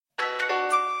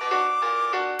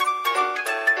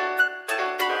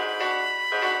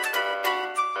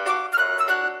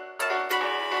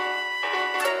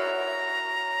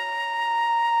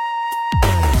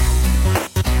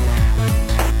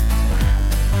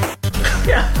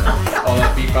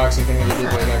beatboxing thing that we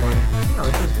did way back when? No,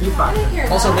 it's just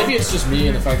beatboxing. Also, maybe it's just me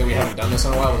and the fact that we haven't done this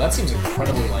in a while, but that seems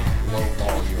incredibly, like, low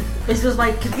volume. It's because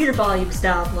my computer volume's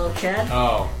down low, Chad.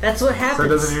 Oh. That's what So happens. it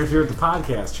doesn't interfere with the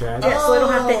podcast, Chad. Yeah, so I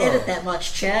don't have to edit that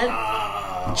much, Chad.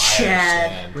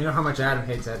 Chad. We know how much Adam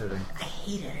hates editing. I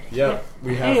hate editing. Yep,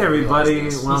 we have. Hey everybody,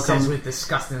 He says welcome. with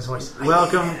disgust in his voice.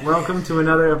 Welcome to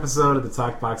another episode of the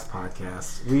Talkbox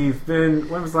Podcast.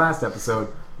 When was the last episode?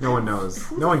 No one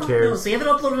knows. No one No, cares. so you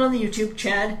haven't uploaded on the YouTube,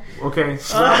 Chad. Okay,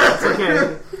 well, it's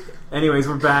okay. Anyways,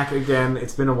 we're back again.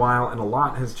 It's been a while and a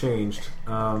lot has changed.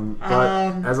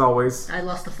 But as always, I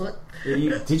lost a foot.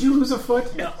 did you lose a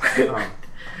foot? No. Oh.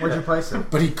 Where'd you place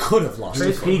it? But he could have lost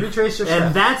it. Retrace your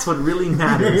And steps. that's what really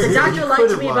matters. The You doctor lied could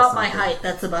to have me lost about my something. height.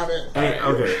 That's about it.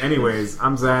 Okay, anyways,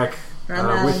 I'm Zach. I'm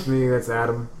Adam. With me, that's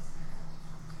Adam.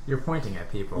 You're pointing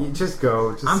at people. You just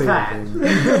go. Just I'm say Pat.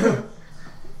 anything.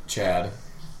 Chad.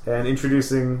 And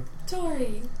introducing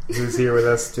Tori. who's here with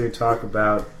us to talk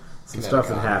about some stuff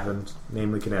that Kineticon. happened,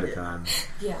 namely Kineticon.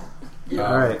 Yeah.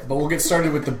 All right. But we'll get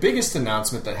started with the biggest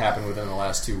announcement that happened within the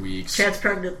last 2 weeks. Chad's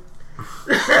pregnant.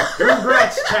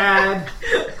 Congrats, Chad.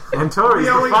 And Tori's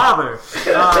the father.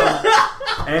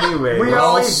 Anyway, We're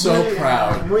all so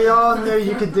proud. We all knew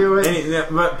you could do it.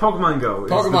 but Pokemon Go. Is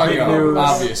the Pokemon big Go, news.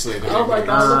 obviously. The Oh big my news.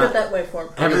 god, look at that waveform.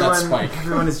 Look at that spike.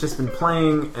 Everyone has just been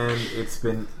playing, and it's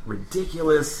been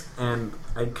ridiculous. And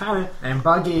I kind of And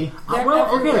Buggy. They're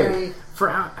everywhere. okay for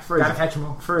Gotta catch 'em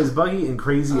all. for as buggy and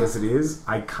crazy as it is,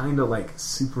 I kind of like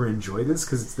super enjoy this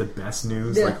because it's the best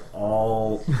news Yeah. like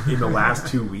all in the last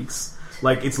 2 weeks.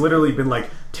 Like, it's literally been,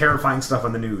 like, terrifying stuff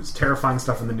on the news. Terrifying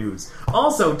stuff on the news.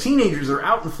 Also, teenagers are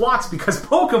out in flocks because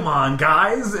Pokemon,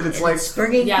 guys! And it's like... It's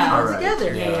bringing Yeah. people Alright.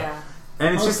 together. Yeah.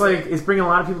 And it's just, like, it's bringing a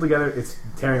lot of people together. It's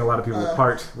tearing a lot of people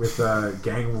apart with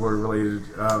gang war-related...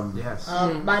 Yes.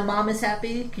 My mom is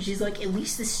happy because she's like, at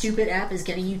least this stupid app is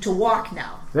getting you to walk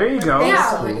now. There you go. Yeah,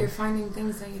 That's but cool. you're finding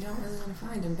things that you don't really want to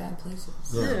find in bad places.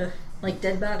 Yeah. Like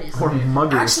dead bodies. Or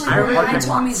muggers. Actually, I Ryan parking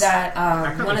told me lots. that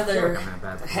kinda one of feel their like I'm in a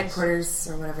bad place. headquarters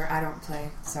or whatever, I don't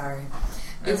play, sorry.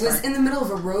 That's it was fine. in the middle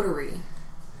of a rotary.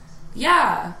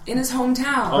 Yeah, in his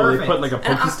hometown. Oh, they Perfect. put, like, a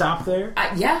And Pokestop there?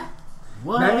 Yeah,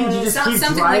 What? That means you just keep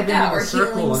something driving like that, in or a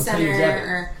circle healing until you get it.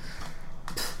 center,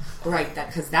 or right, that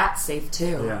because that's safe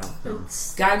too. Yeah.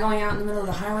 It's- Guy going out in the middle of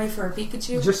the highway for a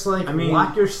Pikachu. Just like I mean-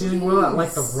 lock your steering wheel at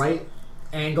like the right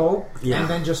angle, Yeah. and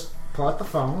then just pull out the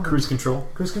phone. Cruise control.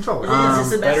 Cruise control. Is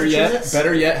this in Better Massachusetts?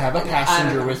 yet, have a I don't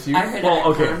passenger know. with you. I heard Well, that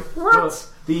okay. from- Well,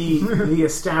 the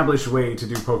established way to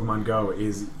do Pokemon Go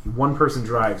is one person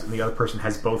drives and the other person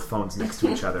has both phones next to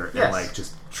each other and Yes. like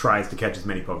just tries to catch as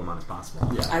many Pokemon as possible.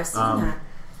 Yeah. I've seen that.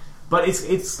 But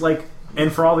it's like,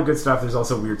 and for all the good stuff, there's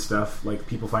also weird stuff like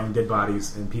people finding dead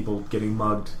bodies and people getting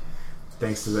mugged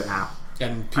thanks to the app.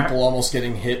 And people almost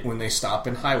getting hit when they stop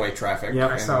in highway traffic.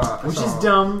 Yep. And Which is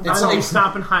dumb. It's I don't like-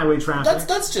 stop in highway traffic.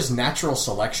 That's just natural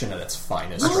selection at its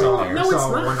finest No, right there. no, I it's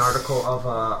saw not. one article of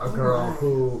a girl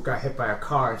who got hit by a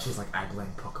car, and she's like, "I blame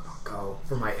Pokemon Go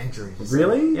for my injuries."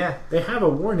 Really? Yeah. They have a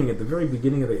warning at the very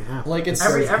beginning of the app. Like it's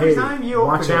Every Hey, time you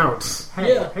watch open it, out.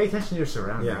 Hey, Yeah. pay attention to your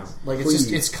surroundings. Yeah. like it's Please.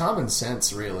 just it's common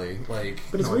sense, really. Like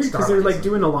But it's No, weird it's because they're like dark,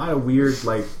 doing a lot of weird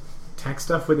like tech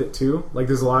stuff with it too. Like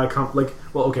there's a lot of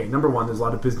number one, there's a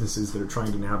lot of businesses that are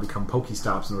trying to now become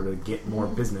Pokestops in order to get more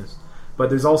business. But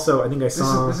there's also, I think I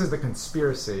saw This is the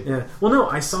conspiracy. yeah. Well, no,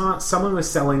 I saw someone was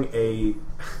selling a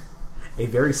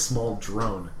very small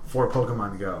drone for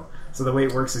Pokemon Go. So the way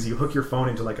it works is you hook your phone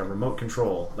into like a remote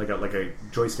control, like a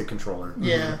joystick controller.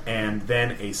 Yeah. And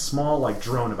then a small like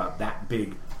drone about that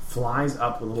big flies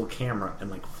up with a little camera and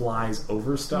like flies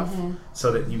over stuff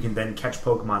so that you can then catch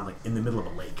Pokemon like in the middle of a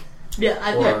lake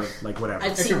Yeah, or like whatever.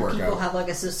 I've could seen work people out. have like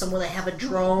a system where they have a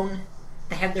drone,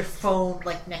 they have their phone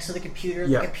like next to the computer,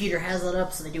 Yeah. the computer has it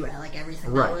up, so they do it like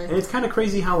everything that Right. way. And it's kind of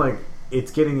crazy how like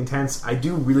it's getting intense. I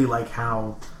do really like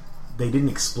how they didn't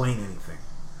explain anything.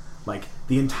 Like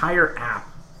the entire app,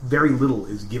 very little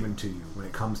is given to you when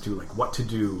it comes to like what to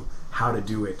do, how to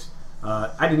do it.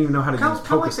 I didn't even know how to use Kind of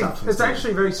like Pokestops. it's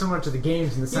actually very similar to the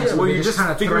games in the sense Yeah, where where you you're just just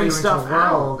kind of figuring throw you into stuff the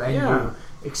world out. and Yeah. you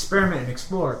experiment and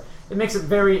explore. It makes it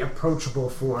very approachable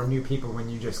for new people when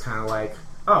you just kind of like,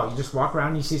 oh, you just walk around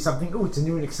and you see something, oh, it's a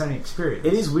new and exciting experience.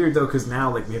 It is weird though because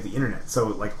now like we have the internet, so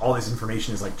like all this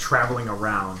information is like traveling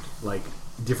around like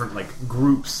different like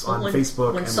groups on when,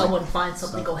 Facebook. when and, someone like, finds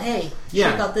something, stuff. go, hey,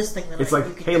 Yeah. check out this thing. That It's you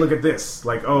like, can hey, do. look at this.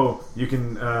 Like, oh, you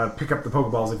can pick up the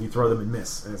Pokeballs if you throw them and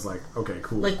miss. And it's like, okay,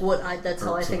 cool. Like what? That's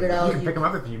how I Or figured something. out. you can pick them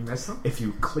up if you miss them. if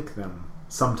you click them.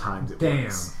 Sometimes it Damn.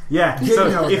 works. Yeah, Didn't so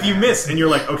know if that. you miss and you're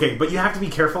like, okay, but you have to be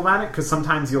careful about it because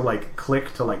sometimes you'll like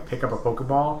click to like pick up a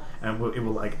Pokeball and it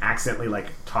will like accidentally like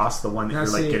toss the one that Now,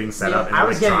 you're like see, getting set yeah, up. And I you'll,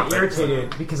 was like, getting drop it.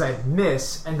 irritated because I'd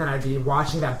miss, and then I'd be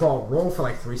watching that ball roll for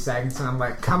like 3 seconds, and I'm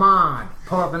like, "Come on,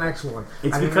 pull up the next one."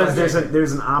 It's I didn't because realize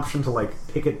there's an option to like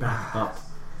pick it back up.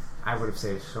 I would have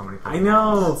saved so many. I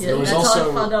know. Yeah, There was that's also-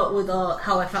 how I found out with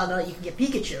how I found out you can get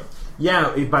Pikachu.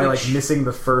 Yeah, by like Which- missing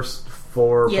the first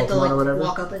 4 You have to Pokemon like or whatever.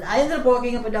 walk up and I ended up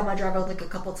walking up and down my driveway like a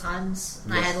couple times.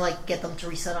 And I had to like get them to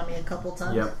reset on me a couple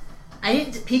times. Yep.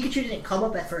 Pikachu didn't come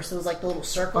up at first. It was like the little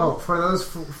circle. Oh,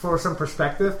 for some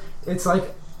perspective, it's like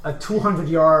a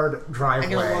 200-yard driveway. I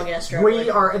got a long-ass driveway. We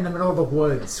are in the middle of the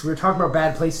woods. We were talking about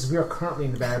bad places. We are currently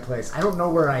in the bad place. I don't know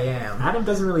where I am. Adam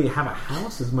doesn't really have a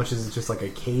house as much as it's just like a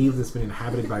cave that's been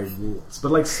inhabited by wolves.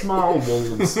 But like small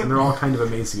wolves, and they're all kind of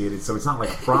emaciated, so it's not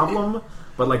like a problem,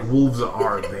 but like wolves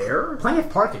are there. Plenty of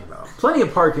parking though. Plenty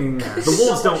of parking. The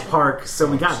wolves So don't much- park, so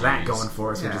we got that jeez. going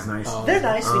for us, which is Yeah. nice. They're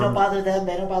nice. We don't bother them.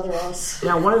 They don't bother us.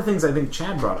 Now, one of the things I think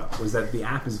Chad brought up was that the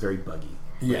app is very buggy.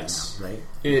 Yes. Right?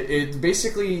 It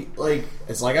basically, like,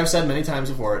 it's like I've said many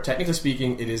times before, technically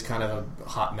speaking, it is kind of a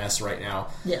hot mess right now.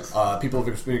 Yes. People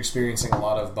have been experiencing a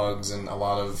lot of bugs and a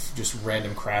lot of just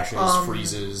random crashes,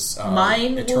 freezes,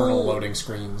 mine eternal will- loading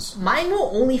screens. Mine will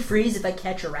only freeze if I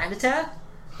catch a Rattata.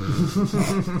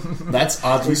 That's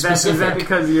oddly Is that specific.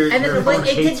 because your And then phone like,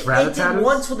 it hates did Rattatas?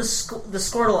 once with the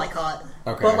Squirtle I caught.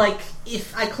 Okay. But like,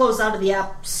 if I close out of the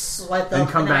app, swipe and up,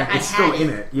 come and back, I it's had still in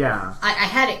it. Yeah. I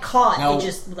had it caught. Now- it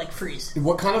just would like freeze.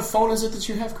 What kind of phone is it that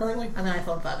you have currently? I'm an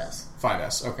iPhone 5S.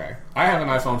 5S, okay. I have an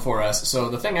iPhone 4S, so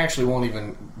the thing actually won't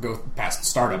even go past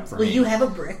startup for Well, me. you have a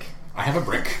brick. I have a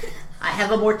brick. I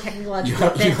have a more You technological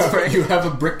have, advanced brick. you have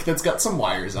a brick that's got some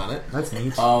wires on it. That's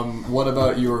neat. What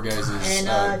about your guys'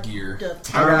 And gear? the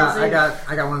I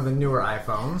Tag got one of the newer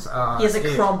iPhones. He has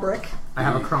a Chrome brick. I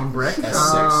have a Chrome brick.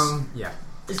 S6. Yeah.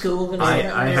 Is Google going to I say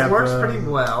that? have- It works pretty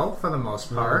well for the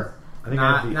most part. I think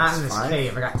I have the Not in this S5.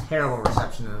 cave. I got terrible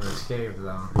reception in this cave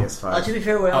though. PS5. To be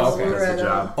fair, when Oh, okay, we were that's at the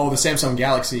job. Oh, the Samsung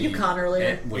Galaxy. Yukon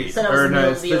earlier, wait. said I was Or in the no,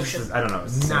 middle it's, of the this ocean. is, I don't know.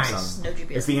 It's Nice. Samsung. No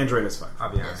GPS. It's the Android S5. I'll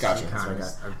be honest. Gotcha. Yukon Sorry, is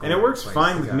guys. a And great it works place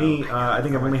fine to with go. me. I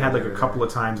think I've only had like a over couple there.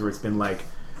 of times where it's been like,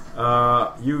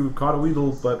 you caught a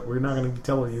Weedle, but we're not going to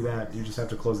tell you that. You just have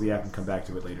to close the app and come back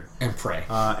to it later. And pray.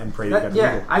 And pray you got the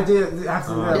Yeah, Weedle. I do have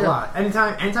to do that a Yeah. lot.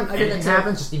 Anytime I did that anything too.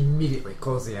 happens, just immediately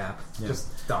close the app.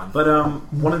 Just done. But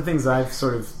one of the things I've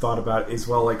sort of thought about is,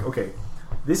 well, like, okay,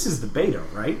 this is the beta,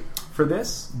 right? For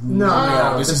this?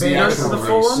 no, this the is the beta actual This is the release.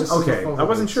 full one? This is the Okay, full I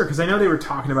wasn't release. sure, because I know they were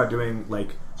talking about doing, like,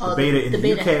 the Oh, beta in the the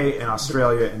beta UK and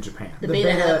Australia and Japan. The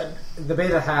beta happened. The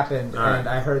beta happened, All right. and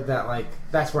I heard that like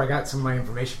that's where I got some of my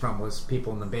information from. Was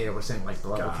people in the beta were saying like the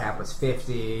level Got cap it. was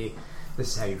 50. This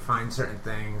is how you find certain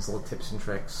things, little tips and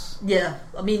tricks. Yeah,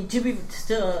 I mean, to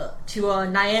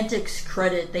Niantic's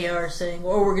credit, they are saying,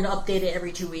 "Oh, we're going to update it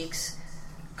every 2 weeks."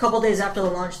 A couple days after the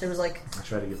launch, there was like I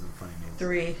try to give them funny names.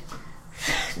 3.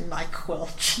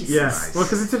 NyQuil, Jesus. Yeah, Nice. well,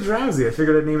 because it's a drowsy. I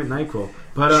figured I'd name it NyQuil.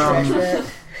 But Trash bag.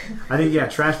 I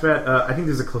think Trash Bat. I think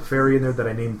there's a Clefairy in there that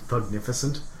I named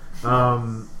Thugnificent.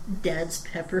 Dad's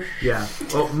pepper. Yeah.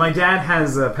 Well, my dad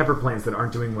has pepper plants that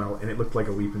aren't doing well, and it looked like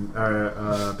a weeping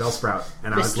Bellsprout,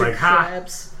 and I was Mr. like, ha.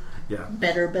 Krabs. Yeah.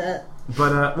 Better bet.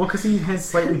 But well, because he has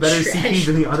slightly better Trash. CP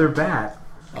than the other bat.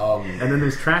 Um, And then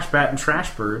there's Trash Bat and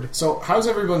Trash Bird. so, how's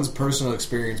everyone's personal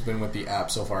experience been with the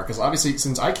app so far? Because obviously,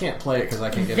 since I can't play it because I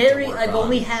can't get it to work I've on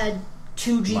only had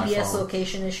 2 my GPS phone.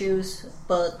 location issues,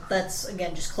 but that's,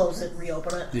 again, just close it and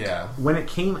reopen it. Yeah. When it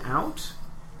came out,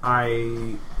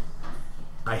 I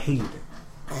hated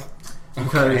it.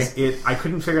 Because I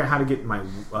couldn't figure out how to get my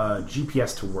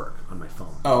GPS to work on my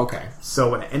phone. Oh, okay. So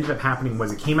what ended up happening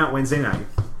was it came out Wednesday night,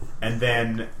 and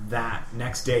then that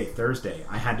next day, Thursday,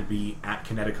 I had to be at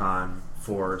Kineticon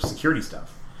for security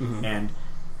stuff. And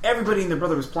everybody and their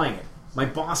brother was playing it. My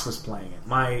boss was playing it.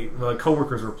 My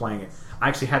coworkers were playing it. I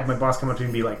actually had my boss come up to me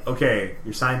and be like, okay,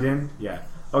 you're signed in? Yeah.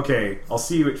 Okay, I'll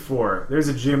see you at 4. There's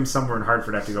a gym somewhere in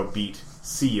Hartford I have to go beat.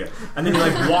 See ya. And then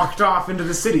he walked off into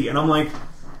the city, and I'm like,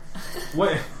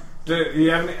 what? Do you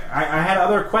have any, I had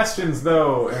other questions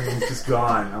though, and he's just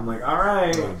gone. I'm like, all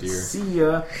right, Oh, dear. see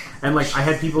ya. And I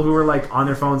had people who were on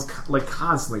their phones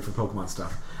constantly for Pokemon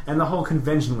stuff, and the whole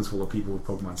convention was full of people with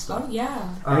Pokemon stuff. Oh yeah.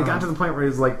 And it got to the point where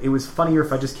it was funnier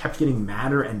if I just kept getting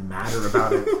madder and madder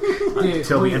about it Dude,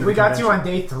 until the end of we the got to convention. on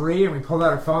day 3 and we pulled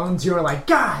out our phones. You were like,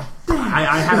 God damn.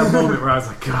 I had a moment where I was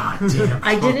like, God damn.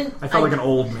 I didn't- I felt I- like an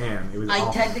old man. It was I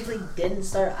awful. technically didn't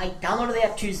start. I downloaded the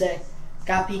app Tuesday,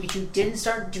 got Pikachu, didn't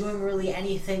start doing really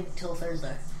anything till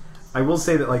Thursday. I will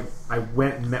say that I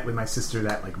went and met with my sister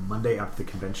that Monday after the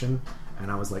convention,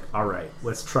 and I was like, all right,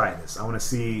 let's try this. I want to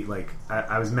see, like,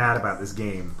 I was mad about this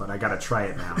game, but I gotta try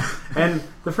it now. And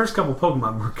the first couple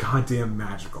Pokemon were goddamn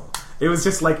magical. It was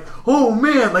just like, oh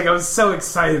man, like I was so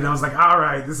excited, and I was like, all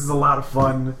right, this is a lot of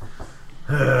fun.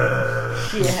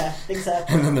 Yeah,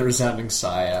 exactly. And then the resounding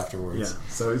sigh afterwards. Yeah,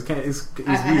 so it's weird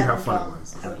I how haven't fun it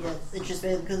was. Oh, yeah, it's just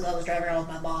been because I was driving around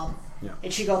with my mom. Yeah.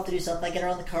 And she'd go up to do something. I get her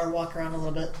on the car, walk around a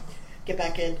little bit, get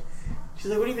back in. She's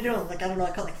like, what have you been doing? I'm like, I don't know,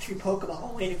 I caught like 3 Pokemon.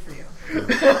 I'm waiting for you.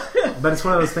 But it's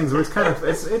one of those things where it's kind of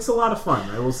it's a lot of fun.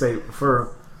 I will say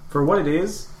for what it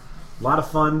is, a lot of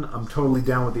fun. I'm totally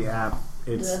down with the app.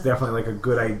 It's definitely like a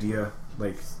good idea.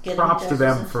 Like Get props to them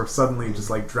Jefferson. for suddenly just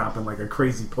like dropping like a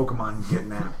crazy Pokemon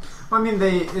getting app. I mean,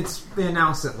 they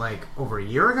announced it like over a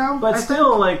year ago, But I think.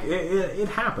 still, like it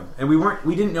happened, and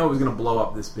we didn't know it was going to blow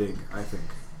up this big. I think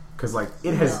because like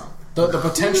it has. No. The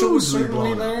potential was Hugely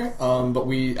certainly blown there,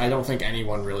 but I don't think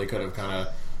anyone really could have kind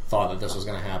of thought that this was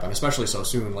going to happen, especially so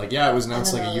soon. Like, yeah, it was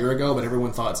announced like a year ago, but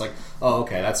everyone thought it's like, oh,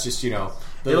 okay, that's just, It'll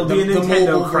be a the Nintendo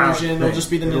mobile crowd version. thing. It'll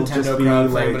just be the It'll Nintendo just be,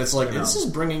 crowd like, thing. But it's like, you know. this is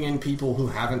bringing in people who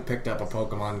haven't picked up a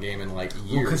Pokemon game in like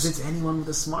years. Because it's anyone with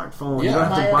a smartphone. Yeah, You don't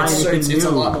have to buy it's, anything it's, new. it's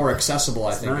a lot more accessible,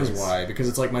 I think, nice. is why. Because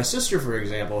it's like my sister, for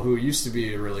example, who used to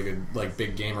be a really good, like,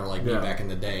 big gamer like me Yeah. back in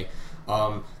the day.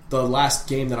 The last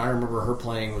game that I remember her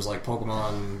playing was like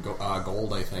Pokemon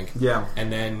Gold, I think. Yeah. And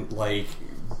then like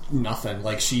nothing.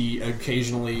 Like she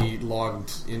occasionally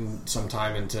logged in some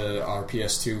time into our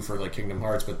PS2 for like Kingdom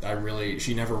Hearts, but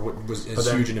she never was as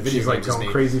then huge into video she's, like, games as going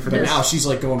me. crazy for but this. now she's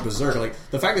like going berserk. Like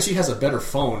the fact that she has a better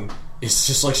phone. It's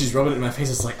just like she's rubbing it in my face.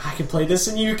 It's like, I can play this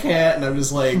and you can't. And I'm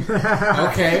just like,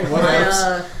 okay, what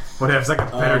else? Whatever's like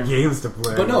better games to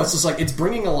play. But no, it's just like it's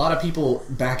bringing a lot of people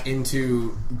back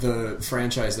into the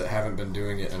franchise that haven't been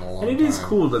doing it in a long time. And it is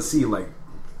cool to see like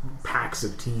packs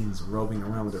of teens roving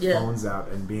around with their Yeah. phones out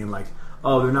and being like,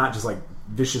 oh, they're not just like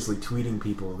viciously tweeting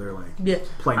people. They're like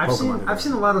playing I've Pokemon. seen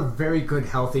together. a lot of very good,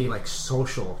 healthy, like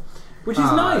social, Which is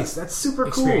nice. That's super cool.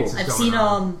 experiences. I've going seen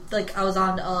on. like I was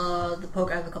on I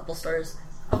have a couple stars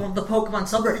of the Pokemon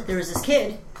subreddit. There was this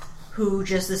kid who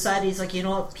just decided he's like, you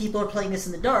know what, people are playing this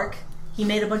in the dark. He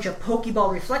made a bunch of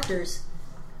Pokeball reflectors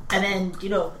and then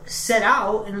set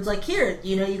out and was like, here,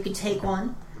 you can take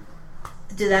one.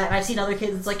 Did that. And I've seen other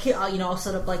kids. It's like, here, I'll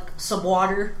set up like some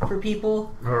water for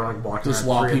people. Or like walking Just around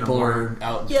while 3 in the people morning. are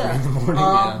out Yeah. 3 in the morning.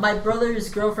 Yeah. My brother's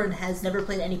girlfriend has never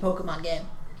played any Pokemon game.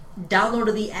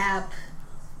 Downloaded the app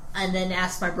and then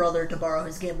asked my brother to borrow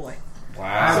his Game Boy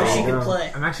Wow. so she yeah. could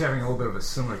play. I'm actually having a little bit of a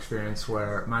similar experience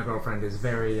where my girlfriend is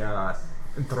very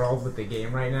enthralled with the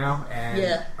game right now. And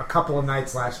Yeah. a couple of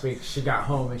nights last week, she got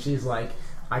home and she's like,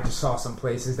 I just saw some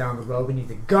places down the road. We need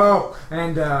to go.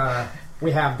 And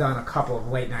we have done a couple of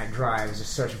late night drives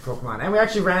just searching for Pokemon. And we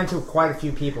actually ran into quite a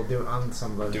few people doing on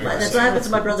some of those Doing drives. the That's what happened to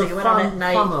my brother. He went on at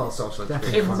night. Fun little social Came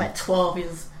experience. home at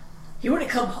 12. He wouldn't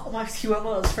come home. He went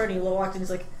with his friend. He walked in. He's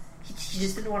like, he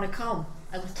just didn't want to come.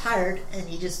 I was tired, and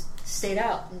he just stayed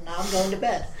out. And now I'm going to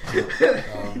bed.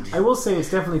 I will say it's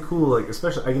definitely cool. Like,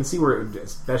 especially, I can see where it would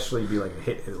especially be like a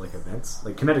hit at like events.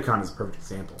 Like Kineticon is a perfect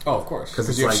example. Oh, of course. 'Cause Because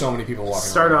it's you have like, so many people walking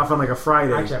Start around. off on like a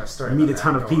Friday, I actually have a story meet a about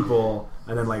ton that. of Go on. people,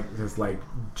 and then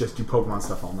just do Pokemon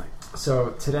stuff all night. So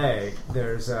today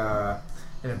there's an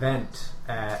event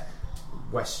at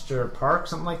Wester Park,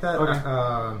 something like that.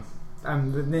 Okay.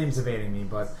 The name's evading me,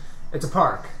 but it's a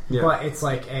park. Yeah. But it's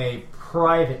like a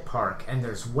private park, and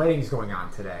there's weddings going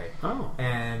on today. Oh.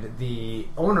 And the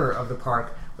owner of the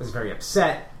park was very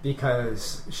upset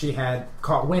because she had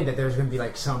caught wind that there's going to be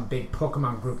like some big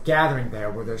Pokemon group gathering there,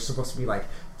 where there's supposed to be like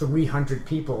 300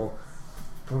 people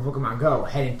from Pokemon Go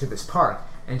heading to this park,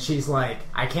 and she's like,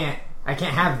 I can't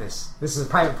have this. This is a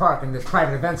private park, and there's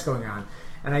private events going on.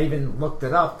 And I even looked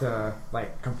it up to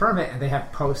like confirm it, and they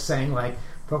have posts saying like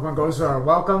Pokemon Goers are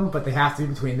welcome, but they have to be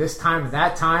between this time and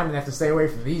that time, and they have to stay away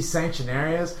from these sanctioned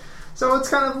areas. So it's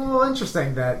kind of a little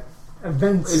interesting that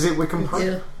events. Is it Wickham Park?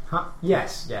 Yeah. Huh?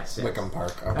 Yes. Wickham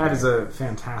Park. Okay. That is a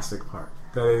fantastic park.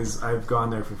 That is, I've gone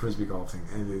there for frisbee golfing,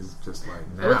 and it is just like.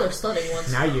 I went there studying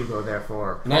once. Now you go there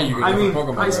for. Now you go I for mean,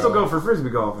 Pokemon I still Go. go for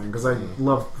frisbee golfing because I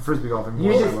love frisbee golfing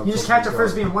more. You than I just, love you just catch a Pokemon Go.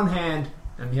 frisbee in one hand,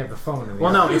 and you have the phone in the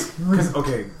Well, other. no, it's because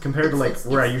okay. Compared to like It's-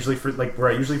 where I usually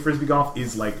frisbee golf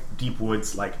is like deep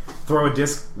woods, like throw a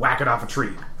disc, whack it off a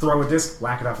tree, throw a disc,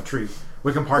 whack it off a tree.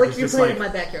 Wickham Park like is you're just playing like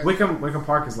in my backyard. Wickham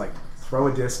Park is like throw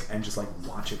a disc and just like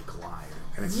watch it glide,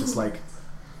 and it's just like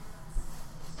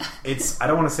it's. I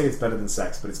don't want to say it's better than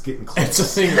sex, but it's getting close. It's a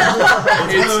thing.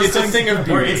 It's a thing of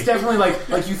Where beauty. it's definitely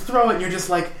like you throw it and you're just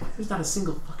like, there's not a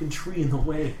single fucking tree in the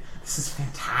way. This is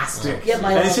fantastic. Yeah,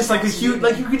 my and it's just like this huge,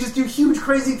 like you could just do huge,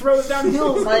 crazy throws down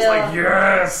hills. My, It's like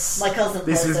yes, My cousin.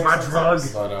 this plays is there my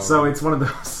sometimes. drug. But, So it's one of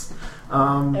those.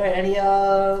 All right, any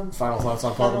Final thoughts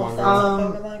on final Pokemon thoughts Go?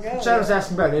 on Pokemon Go? Chad was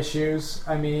asking about issues.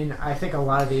 I mean, I think a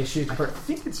lot of the issues... I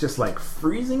think it's just like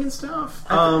freezing and stuff.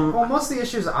 well, most of the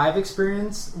issues I've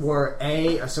experienced were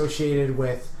associated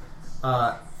with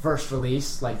first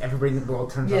release, like everybody in the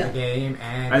world turns on the game,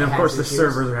 and of it course has the issues.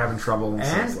 servers are having trouble.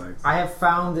 And I have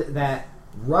found that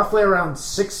roughly around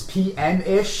 6 p.m.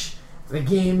 ish, the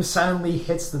game suddenly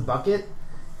hits the bucket.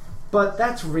 But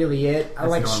that's really it. I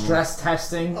like normal. stress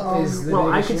testing. Is the well,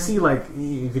 big I issue. could see like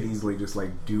you could easily just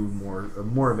like do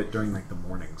more of it during like the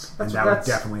mornings, and that would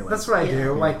definitely. Like, that's what I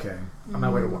do. Like okay. on my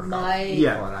way to work.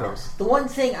 Yeah, of course. The one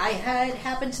thing I had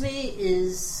happen to me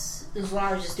is when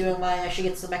I was just doing I should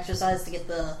get some exercise to get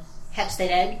the hatch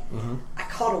state egg. Mm-hmm. I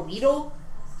caught a Weedle,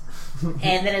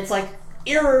 and then it's like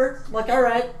error. I'm like, all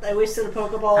right, I wasted a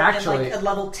Pokeball Actually- and like a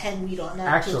level 10 Weedle. I'm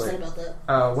not too upset about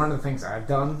that. One of the things I've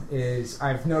done is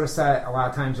I've noticed that a lot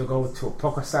of times you'll go to a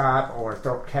Pokestop or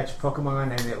catch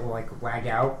Pokemon and it will like lag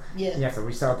out. Yeah. You have to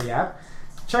restart the app.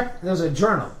 There's a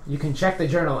journal. You can check the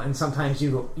journal, and sometimes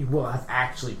you will have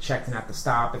actually checked and have to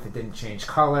stop if it didn't change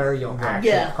color. You'll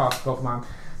actually have caught Pokemon.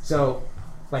 So,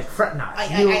 like, fret not.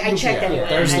 I checked that.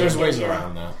 There's ways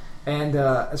around that. And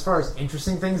as far as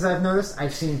interesting things I've noticed,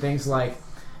 I've seen things like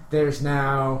there's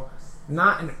now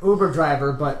not an Uber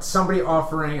driver, but somebody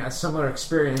offering a similar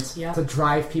experience to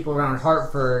drive people around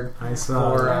Hartford. I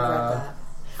saw.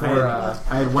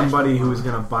 I had one buddy who was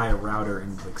going to buy a router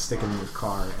and like stick it in his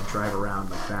car and drive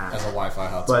around like that as a Wi-Fi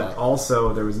hotspot. But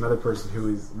also there was another person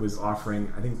who was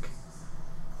offering. I think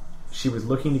she was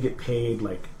looking to get paid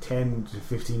like $10 to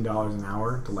 $15 an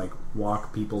hour to like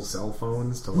walk people's cell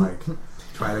phones to like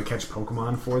try to catch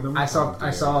Pokemon for them. I saw.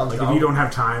 Like if you don't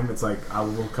have time, it's like I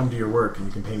will come to your work and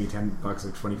you can pay me $10 or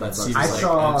 $25.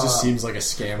 It just seems like a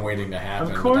scam waiting to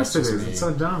happen. Of course it is. It's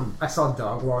so dumb. I saw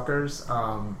dog walkers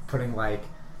putting like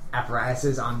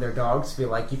apparatuses on their dogs. Feel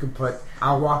like you can put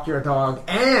 "I'll walk your dog"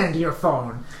 and your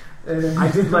phone. I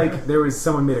did like there was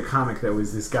someone made a comic that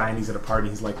was this guy and he's at a party.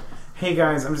 He's like, "Hey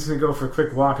guys, I'm just gonna go for a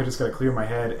quick walk. I just gotta clear my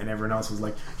head." And everyone else was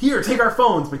like, "Here, take our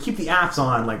phones, but keep the apps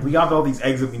on. Like we got all these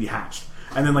eggs that we need hatched."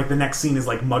 And then like the next scene is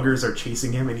like muggers are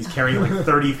chasing him and he's carrying like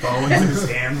 30 phones in his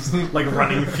hands, like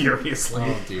running furiously.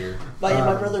 Oh dear. My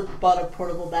brother bought a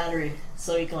portable battery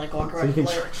so he can like walk around and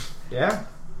play. Yeah.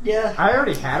 Yeah. I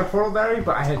already had a portable battery,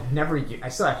 but I had never. I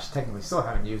still actually technically still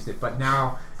haven't used it. But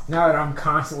now that I'm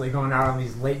constantly going out on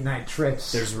these late night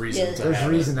trips, there's reason.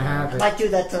 To have it. Might do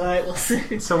that tonight. We'll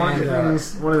see. So one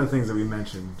of the things that we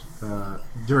mentioned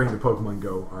during the Pokemon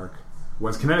Go arc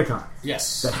was Kineticon.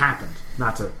 Yes, that happened.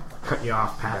 Not to cut you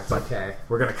off, Pat, but okay.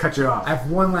 We're going to cut you off. I have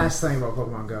one last thing about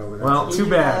Pokemon Go. Well, too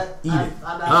bad. Eat it.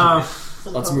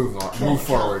 Let's move on. Move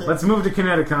forward. Let's move to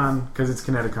Kineticon because it's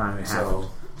Kineticon and it happened.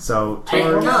 So,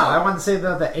 I wanted to say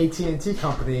that the AT&T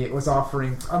company was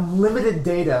offering unlimited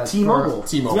data. T-Mobile.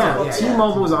 Yeah,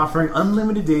 T-Mobile was offering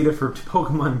unlimited data for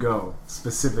Pokemon Go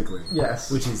specifically.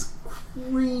 Yes, which is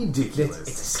ridiculous.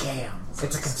 It's a scam. It's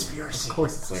a conspiracy. Of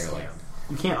course, it's a scam.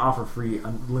 You can't offer free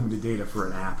unlimited data for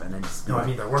an app and then just. No, I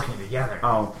mean they're working together.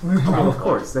 Oh, of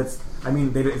course. It's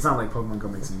not like Pokemon Go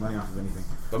makes any money off of anything.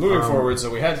 But moving forward, so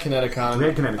we had Kineticon.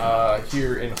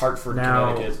 Here in Hartford,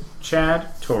 Connecticut. Chad,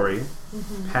 Tori,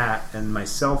 Pat, and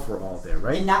myself were all there,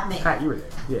 right? And not me. Pat, you were there.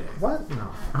 Yeah. What? No,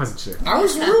 I wasn't sure. I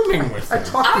was rooming with them.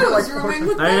 I was rooming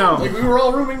with them. I know. Like we were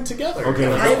all rooming together. Okay.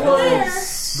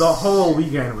 The whole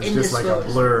weekend was just like a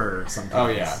blur. Sometimes. Oh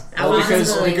yeah.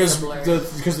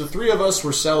 Because the three of us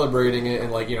were celebrating it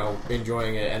and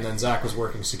enjoying it, and then Zach was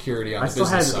working security on the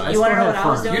business side. You want to know what I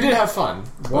was doing? You did have fun.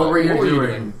 What were you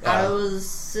doing? I was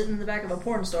sitting in the back of a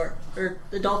porn store or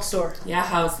adult store. Yeah,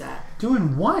 how's that?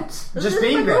 Doing what? Just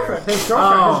being there. Girlfriend. His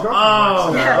girlfriend.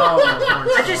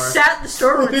 I just sat in the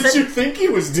store. What did you think he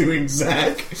was doing,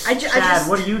 Zach? Chad,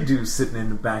 what do you do sitting in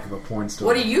the back of a porn store?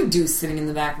 What do you do sitting in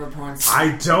the back of a porn store?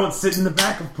 I don't sit in the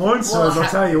back of porn stores, I'll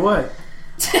tell you what.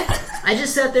 I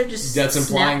just sat there just That's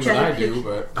implying that I do,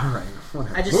 but... Alright.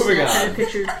 I just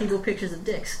Snapchatted pictures of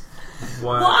dicks.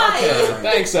 What? Why? Okay.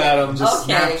 Thanks, Adam. Just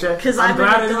Snapchat. Because I'm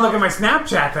glad I didn't look at my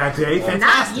Snapchat that day.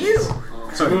 Not you.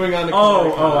 So moving on to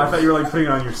I thought you were putting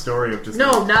it on your story of just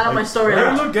not on my story.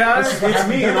 Hey, look guys, it's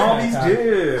me and all these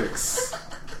dicks.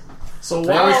 So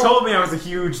they always told me I was a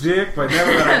huge dick, but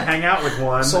never that I'd hang out with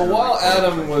one. So while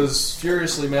Adam was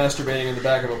furiously masturbating in the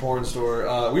back of a porn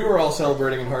store, we were all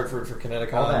celebrating in Hartford for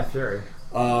Kineticon. All that fury.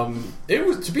 It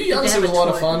was, to be honest, it was a lot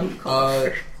of fun.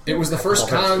 It was the first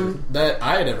con that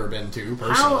I had ever been to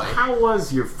personally. How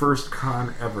was your first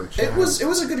con ever, Chad? It was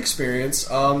a good experience.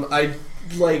 I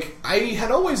like, I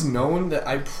had always known that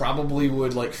I probably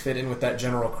would, like, fit in with that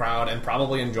general crowd and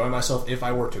probably enjoy myself if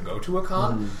I were to go to a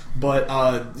con.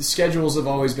 But schedules have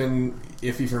always been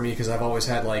iffy for me because I've always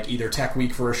had, like, either tech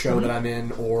week for a show that I'm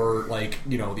in or, like,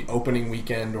 you know, the opening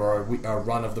weekend or a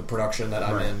run of the production that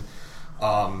I'm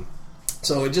in.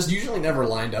 So it just usually never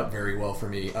lined up very well for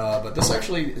me. But this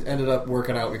actually ended up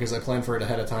working out because I planned for it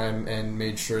ahead of time and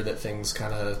made sure that things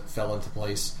kind of fell into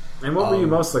place. And what were you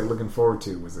most like looking forward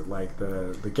to? Was it like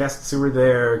the guests who were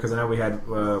there? Because I know we had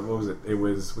what was it?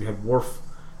 We had Worf,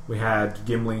 we had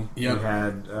Gimli, we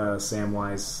had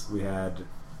Samwise, we had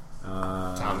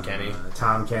Tom Kenny,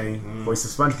 voice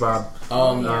of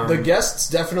SpongeBob. The guests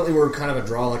definitely were kind of a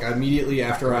draw. Like immediately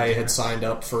after I had signed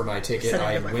up for my ticket,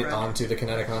 I went onto the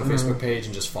Kineticon Facebook page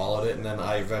and just followed it, and then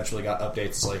I eventually got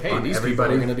updates like, "Hey, these people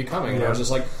are going to be coming," and I was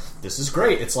just like, "This is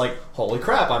great!" It's like, holy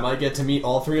crap! I might get to meet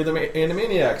all three of the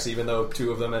Animaniacs, even though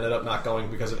two of them ended up not going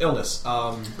because of illness.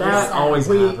 That always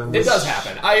happens. It does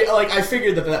happen. I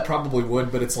figured that probably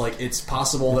would, but it's like it's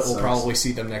possible that we'll probably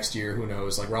see them next year. Who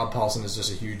knows? Like Rob Paulson is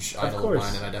just a huge idol of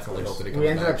mine, and I definitely hope that he comes back. We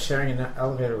ended up sharing an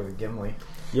elevator with Gimli.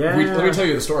 Yeah. Let me tell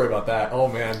you the story about that. Oh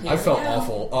man, I felt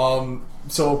awful.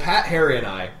 So Pat, Harry, and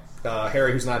I,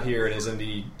 Harry, who's not here and is in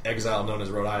the exile known as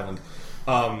Rhode Island.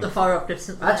 The far up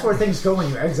distant. That's where things go when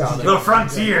you exile. The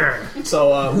frontier.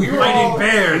 So we were fighting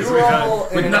bears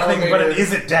with nothing but an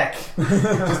Izzet deck,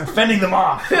 just fending them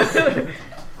off.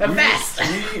 Fast.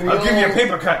 I'll give you a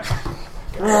paper cut.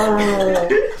 I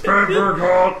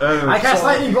cast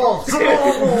lightning bolts.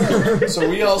 So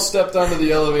we all stepped onto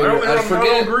the elevator.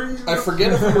 I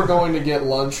forget if we were going to get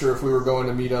lunch or if we were going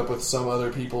to meet up with some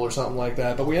other people or something like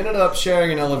that. But we ended up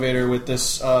sharing an elevator with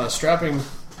this strapping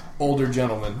older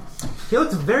gentleman. He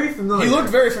looked very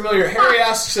familiar. Harry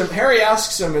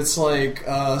asks him, it's like,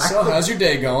 so how's your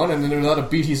day going? And then without a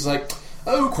beat, he's like,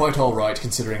 oh, quite all right,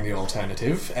 considering the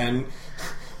alternative. And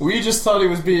we just thought he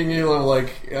was being,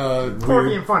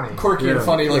 quirky and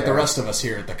funny. Like the rest of us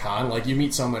here at the con. Like, you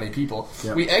meet so many people.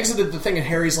 Yep. We exited the thing, and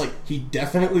Harry's like, he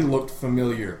definitely looked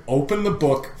familiar. Open the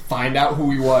book, find out who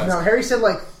he was. No, Harry said,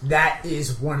 like, that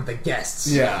is one of the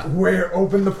guests. Yeah.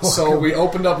 Open the book. So we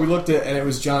opened up, we looked at, and it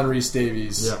was John Rhys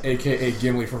Davies, a.k.a.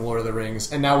 Gimli from Lord of the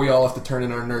Rings. And now we all have to turn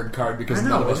in our nerd card because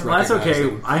none of us recognize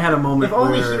him. I had a moment where... If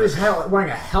only he was wearing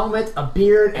a helmet, a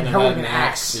beard, and holding an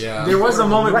axe. Yeah. There was a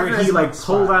moment where he,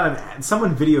 pulled out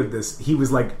someone videoed this. He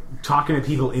was, talking to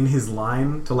people in his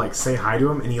line to, say hi to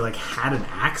him, and he, had an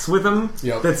axe with him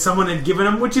that someone had given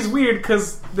him, which is weird,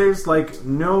 because there's,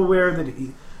 nowhere that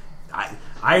he...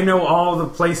 I know all the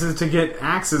places to get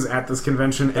axes at this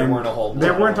convention, there weren't a whole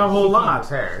lot.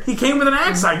 He came with an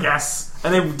axe, I guess,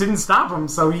 and they didn't stop him,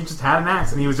 so he just had an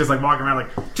axe, and he was just walking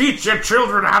around teach your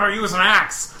children how to use an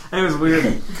axe. And it was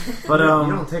weird, but you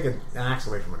don't take an axe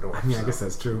away from a door. I mean, I guess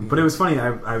that's true. But it was funny.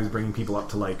 I was bringing people up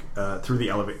to through the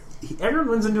elevator. Everyone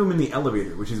runs into him in the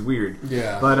elevator, which is weird.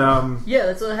 Yeah. But yeah,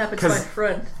 that's what happened to my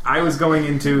friend. I was going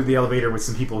into the elevator with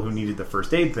some people who needed the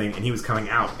first aid thing, and he was coming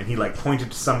out, and he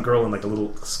pointed to some girl in a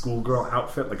little schoolgirl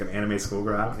outfit, like an anime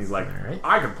schoolgirl outfit, and he's like, "All right,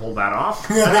 I can pull that off."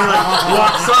 And he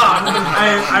walks off.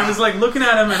 I was looking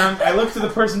at him, and I looked to the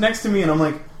person next to me, and I'm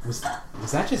like, Was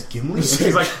that just Gimli? And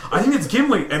she's like, I think it's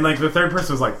Gimli. And the third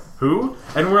person was like, who?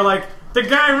 And we're like, the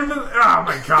guy from the... Oh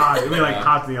my god. And we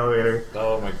hopped in the elevator.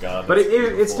 Oh my god. But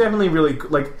it's definitely really...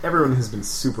 everyone has been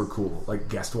super cool.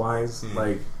 Guest-wise.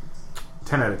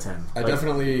 10 out of 10. I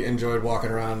definitely enjoyed walking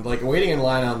around. Waiting in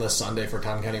line on this Sunday for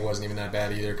Tom Kenny wasn't even that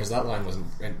bad either, because that line wasn't...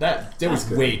 It was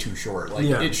way too short.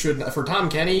 It should... For Tom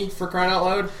Kenny, for crying out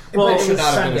loud, it should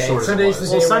not have been as short as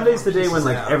it was. Sunday's the day when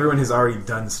everyone has already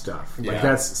done stuff.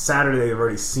 That's Saturday, they've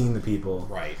already seen the people.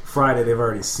 Right. Friday, they've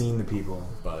already seen the people.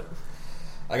 But...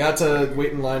 I got to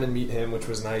wait in line and meet him, which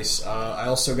was nice. I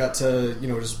also got to,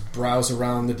 just browse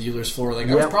around the dealer's floor. That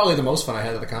was probably the most fun I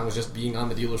had at the con, was just being on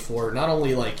the dealer's floor. Not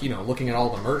only, looking at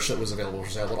all the merch that was available for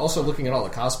sale, but also looking at all the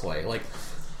cosplay.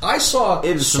 I saw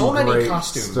so many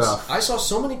costumes. I saw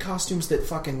so many costumes that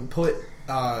fucking put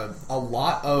a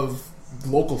lot of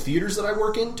local theaters that I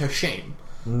work in to shame.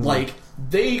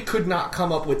 They could not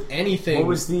come up with anything. What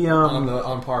was the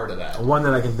on par to that? One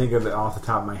that I can think of off the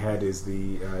top of my head is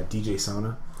the DJ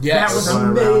Sona. Yeah, that was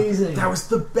amazing. That was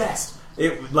the best.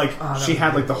 It she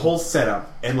had the whole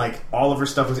setup, and all of her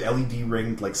stuff was LED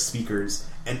ringed speakers,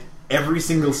 and every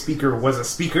single speaker was a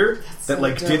speaker that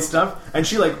did stuff, and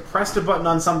she pressed a button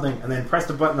on something and then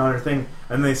pressed a button on her thing,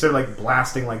 and they started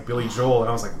blasting Billy Joel, and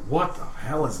I was like, what the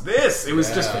hell is this? It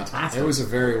was just fantastic. It was a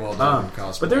very well done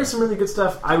cosplay. But there was some really good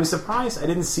stuff. I was surprised I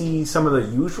didn't see some of the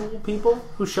usual people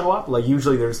who show up.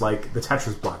 Usually there's the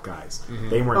Tetris block guys.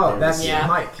 They weren't there. That's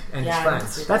Mike and his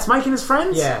friends. That's Mike and his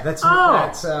friends? Yeah, that's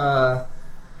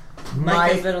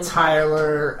Mike has been on Mike, the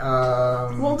Tyler,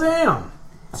 Well, damn.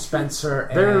 Spencer.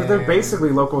 They're and- basically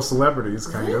local celebrities,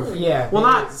 kind of. Yeah. Well, they-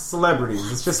 not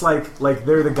celebrities. It's just like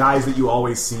they're the guys that you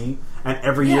always see, and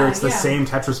every year Yeah, it's the yeah. same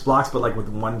Tetris blocks, but like with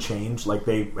one change. Like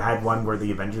they had one where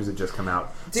the Avengers had just come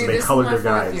out, Dude, so they this colored is my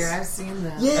their fourth guys. year. I've seen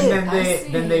them. Yeah. And I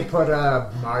then they see. put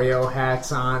Mario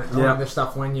hats on Yeah. their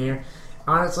stuff one year.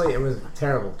 Honestly, it was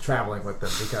terrible traveling with them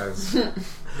because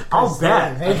I'll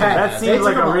bet. they had that they seems took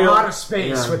like up a real lot of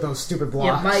space yeah. with those stupid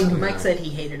Yeah, blocks. Mike said he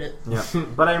hated it. Yeah,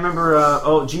 but I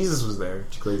remember. Jesus was there.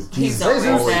 Jesus always is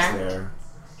always there. there.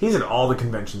 He's at all the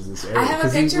conventions in this area I have a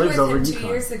because he picture lives with over him in 2 Yukon.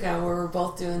 years ago where we're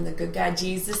both doing the good guy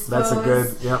Jesus That's a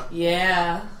pose. good. Yeah.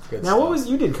 Yeah. Good Now, stuff. what was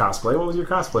you did cosplay? What was your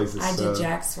cosplays? This, I did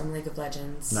Jax from League of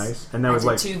Legends. Nice, and that I was did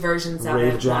like 2 versions of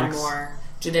Rave it. Jax? One more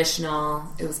traditional.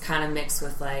 It was kind of mixed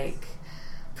with like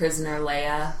Prisoner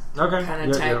Leia, okay, kind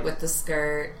of yeah, tight yeah. with the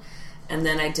skirt. And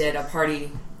then I did a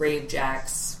party Rave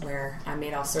Jax where I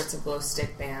made all sorts of glow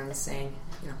stick bands saying,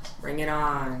 bring it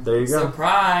on. There you go.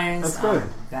 Surprise. That's good. I'm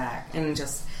back. And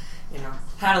just,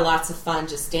 had lots of fun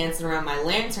just dancing around my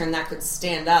lantern that could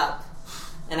stand up.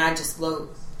 And I just glowed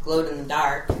in the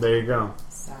dark. There you go.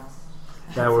 So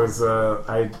That was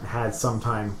I had some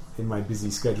time in my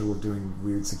busy schedule of doing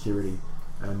weird security,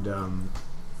 and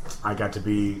I got to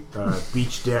be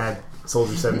Beach Dad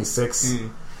Soldier 76.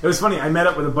 It was funny. I met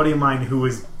up with a buddy of mine who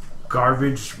was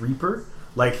Garbage Reaper.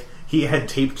 Like he had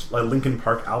taped a Linkin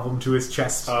Park album to his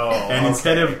chest, and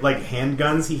instead of like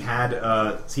handguns, he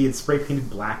had spray painted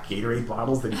black Gatorade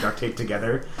bottles that he duct taped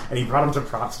together, and he brought them to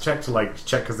props check to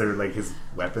check because they were like his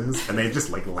weapons, and they just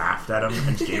laughed at him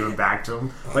and gave them back to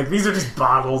him. Like, these are just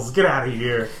bottles. Get out of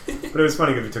here. But it was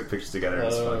funny because we took pictures together. It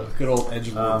was fun. Good old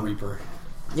Edgewood Reaper.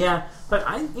 Yeah, but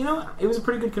it was a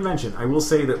pretty good convention. I will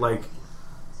say that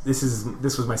this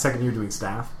was my second year doing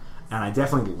staff, and I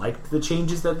definitely liked the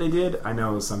changes that they did. I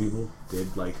know some people did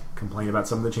complain about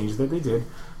some of the changes that they did,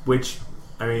 which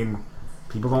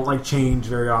people don't like change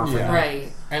very often. Yeah.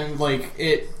 right. And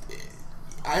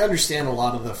I understand a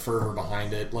lot of the fervor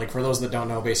behind it. Like, for those that don't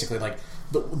know, basically,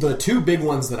 the 2 big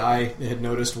ones that I had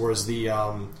noticed was the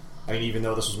even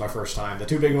though this was my first time, the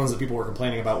 2 big ones that people were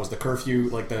complaining about was the curfew,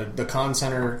 the con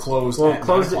center closed at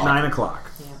 9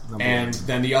 o'clock. Yeah. And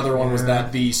then the other one was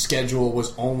that the schedule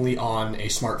was only on a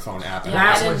smartphone app. Yeah,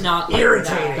 That I did was not like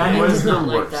irritating. that. That I was did the not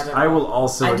like worst. that at I will all.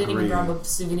 also I didn't agree. even grab a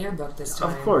souvenir book this time.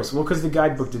 Of course. Well, because the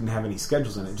guidebook didn't have any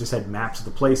schedules in it. It just had maps of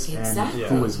the place Exactly.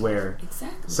 and who was where.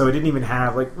 Exactly. So it didn't even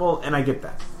have, and I get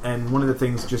that. And one of the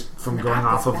things, just from An going app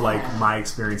off is of, bad. my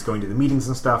experience going to the meetings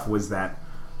and stuff, was that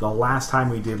the last time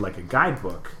we did, a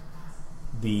guidebook,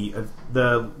 the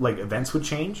events would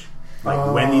change.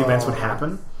 When the events would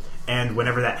happen. And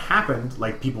whenever that happened,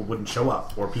 people wouldn't show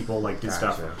up, or people did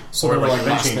stuff. So or there were event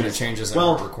last-minute changes that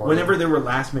Well, were recorded. whenever there were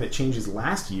last minute changes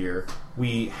last year,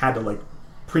 we had to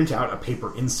print out a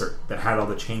paper insert that had all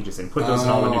the changes and put those in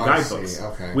all the new I guidebooks. see.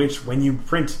 Okay. Which, when you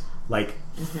print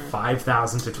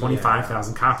 5,000 to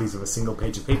 25,000 copies of a single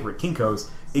page of paper at Kinko's,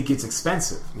 it gets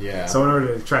expensive. Yeah. So in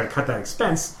order to try to cut that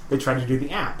expense, they tried to do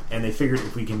the app, and they figured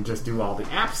if we can just do all the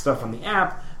app stuff on the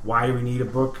app, why do we need a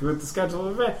book with the schedule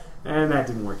of it? And that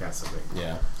didn't work out so great.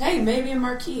 Yeah. Hey, maybe a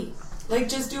marquee.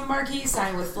 Just do a marquee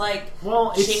sign with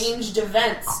it's- changed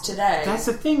events today. That's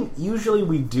the thing. Usually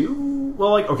we do.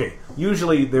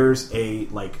 Usually there's a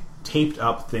taped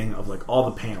up thing of all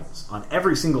the panels on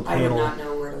every single I would panel. not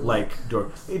know where to look.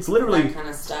 Door. It's literally that kind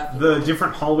of stuff. the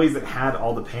different hallways that had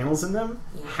all the panels in them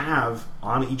have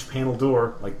on each panel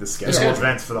door the scheduled schedule.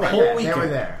 events for the Right, whole yeah, weekend. they were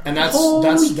there. And Whole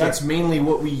that's weekend. mainly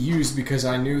what we used, because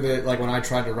I knew that when I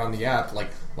tried to run the app,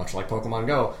 much like Pokemon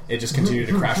Go, it just continued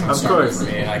to crash on Of start course. for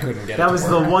me, and I couldn't get it That to was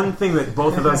work. the one thing that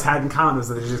both of us had in common, was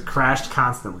that it just crashed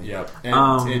constantly. Yep,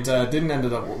 and it didn't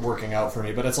end up working out for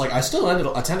me. But it's I still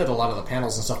attended a lot of the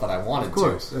panels and stuff that I wanted Of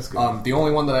course, to. that's good. The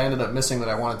only one that I ended up missing that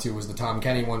I wanted to was the Tom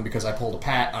Kenny one, because I pulled a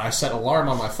pat. I set alarm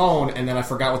on my phone, and then I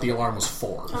forgot what the alarm was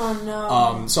for. Oh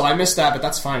no. So I missed that, but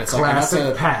that's fine. It's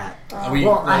Classic Pat.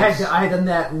 I had done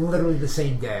that literally the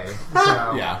same day.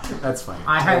 So yeah. That's funny.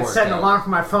 I had worked set an out. alarm for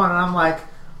my phone, and I'm like,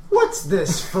 "What's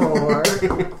this for?"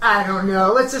 I don't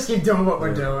know. Let's just keep doing what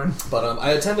we're doing. But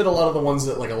I attended a lot of the ones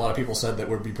that a lot of people said that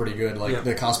would be pretty good. Yeah.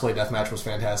 The cosplay deathmatch was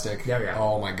fantastic. Yeah.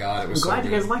 Oh my god, it was. I'm glad so you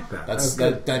good. guys liked that. That's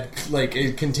That that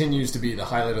it continues to be the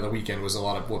highlight of the weekend. Was a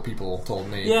lot of what people told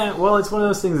me. Yeah, well, it's one of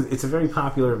those things. It's a very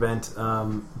popular event.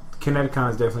 Kineticon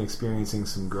is definitely experiencing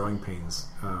some growing pains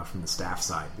from the staff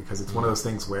side, because it's one of those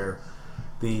things where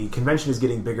the convention is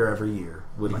getting bigger every year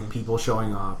with people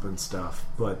showing up and stuff,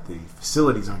 but the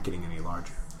facilities aren't getting any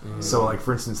larger. So,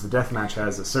 for instance, the deathmatch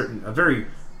has a very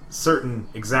certain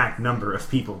exact number of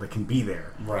people that can be there,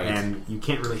 Right. and you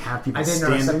can't really have people I didn't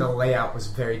standing. notice that the layout was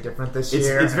very different this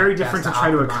year. It's very and different to that's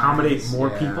try to optimize, accommodate more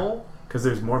yeah. people because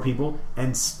there's more people,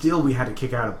 and still we had to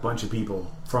kick out a bunch of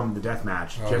people from the death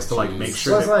match Oh, just to like jeez. make So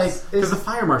sure it's like, because is- the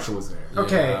fire marshal was there.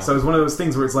 Okay. Yeah. So it's one of those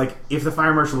things where it's like if the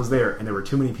fire marshal was there and there were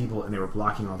too many people and they were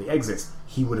blocking all the exits,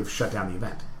 he would have shut down the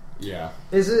event. Yeah.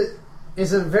 Is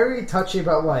it very touchy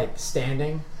about like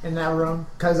standing in that room?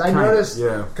 Because I Kinda, noticed,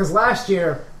 yeah. because last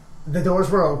year the doors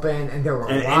were open and there were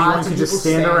And anyone lots could of just people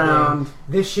stand standing. around.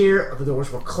 This year the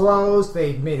doors were closed.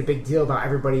 They made a big deal about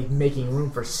everybody making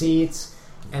room for seats,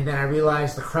 and then I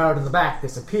realized the crowd in the back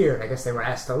disappeared. I guess they were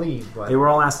asked to leave, but They were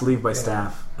all asked to leave by Yeah.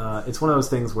 staff. It's one of those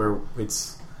things where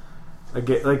it's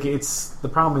the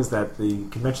problem is that the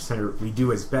convention center, we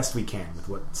do as best we can with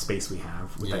what space we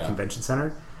have with that Yeah. convention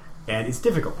center, and it's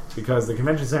difficult because the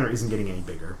convention center isn't getting any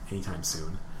bigger anytime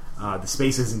soon. The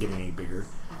space isn't getting any bigger,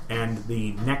 and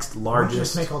the next why don't you largest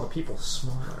just make all the people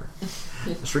smaller.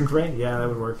 shrink ray, yeah, that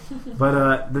would work.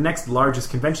 But the next largest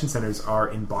convention centers are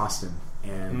in Boston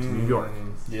and New York,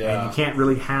 Yeah. and you can't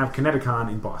really have Kineticon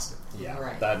in Boston. Yeah.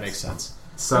 Right. That makes sense.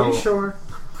 So Are you sure?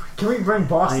 Can we bring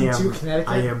Boston to Connecticut?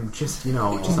 I am just,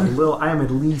 just a little. I am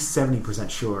at least 70%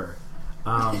 sure.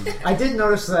 I did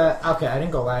notice that. Okay, I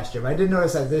didn't go last year, but I did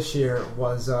notice that this year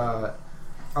was a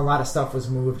lot of stuff was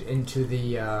moved into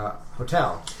the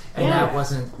hotel, and Yeah. that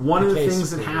wasn't One of the case things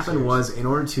that previous happened years. was in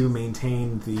order to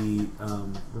maintain the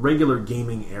regular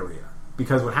gaming area,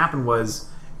 because what happened was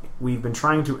we've been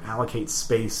trying to allocate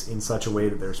space in such a way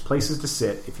that there's places to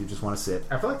sit if you just want to sit.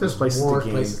 I feel like there's places more to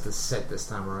game. places to sit this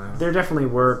time around. There definitely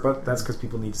were, but that's because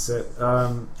people need to sit.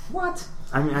 What?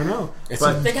 I mean, I know, It's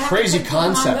but a They got crazy to take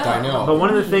Pokemon concept, Go. I know. But one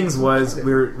of the things was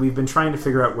we've been trying to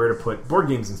figure out where to put board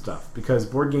games and stuff, because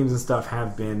board games and stuff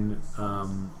have been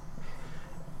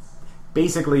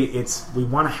basically we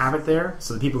want to have it there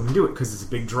so that people can do it because it's a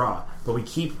big draw, but we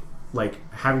keep like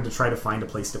having to try to find a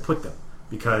place to put them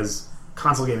because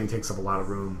console gaming takes up a lot of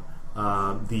room.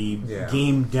 Yeah.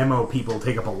 Game demo people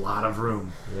take up a lot of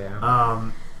room. Yeah.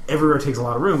 Everywhere takes a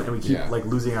lot of room, and we keep Yeah. like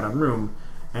losing out on room.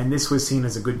 And this was seen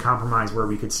as a good compromise where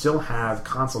we could still have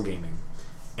console gaming,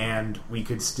 and we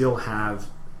could still have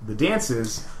the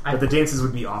dances, but the dances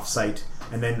would be off-site,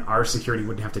 and then our security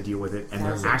wouldn't have to deal with it, and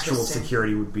Sounds their actual interesting.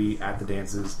 security would be at the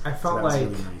dances. I felt so that was like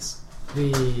really nice.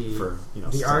 the For,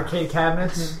 the staff. arcade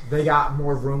cabinets, they got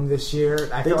more room this year.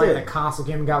 I They feel like did. the console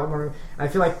gaming got more room. I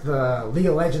feel like the League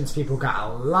of Legends people got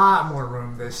a lot more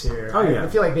room this year. Oh, yeah. I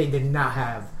feel like they did not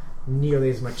have nearly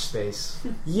as much space.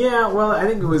 Yeah, well, I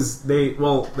think it was there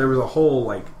was a whole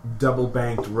like double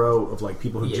banked row of like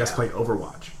people who just Yeah. played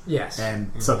Overwatch. Yes. And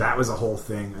so that was a whole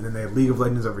thing, and then they had League of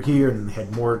Legends over here, and then they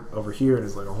had more over here, and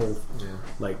it's like a whole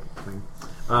like thing.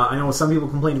 I know some people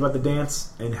complained about the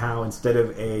dance and how instead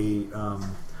of a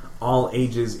all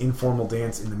ages informal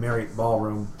dance in the Marriott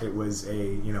Ballroom, it was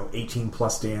a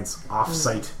 18+ dance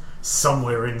off-site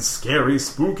somewhere in scary,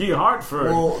 spooky Hartford.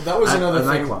 Well, that was at another a thing.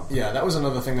 nightclub. Yeah, that was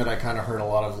another thing that I kind of heard a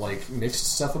lot of like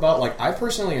mixed stuff about. Like, I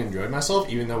personally enjoyed myself,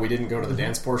 even though we didn't go to the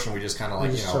dance portion. We just kind of like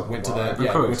just took went a to walk. the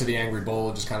course. went to the Angry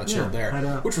Bull, just kind of chilled Yeah, there,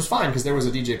 right, which was fine because there was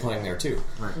a DJ playing there too.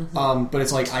 Right. But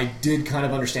it's like I did kind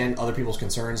of understand other people's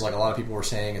concerns. Like a lot of people were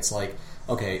saying, it's like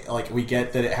okay, like we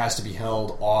get that it has to be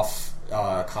held off.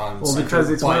 Con Well, because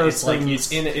it's one but of those it's like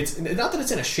things- it's not that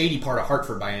it's in a shady part of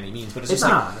Hartford by any means, but it's just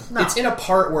It's like not, no. it's in a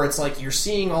part where it's like you're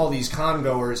seeing all these con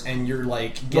goers and you're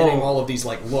like getting Well, all of these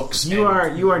like looks. You and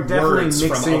are definitely words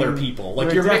mixing from other people. Like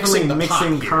you're you're definitely mixing the mixing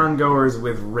pot here. con goers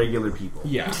with regular people.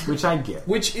 Yeah. which I get.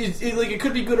 Which is like it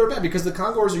could be good or bad because the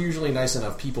con goers are usually nice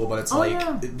enough people, but it's like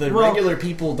yeah. the Well, regular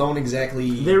people don't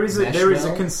exactly. There is mesh a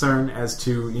well. concern as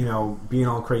to being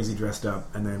all crazy dressed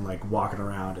up and then like walking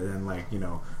around and then like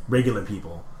regular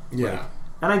people. Yeah. Like,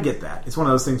 and I get that. It's one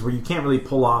of those things where you can't really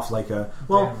pull off like a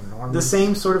Damn, Norman. the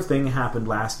same sort of thing happened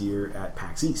last year at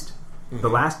PAX East. The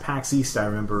last PAX East, I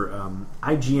remember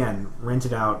IGN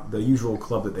rented out the usual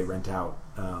club that they rent out,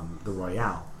 the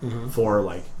Royale, for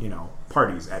like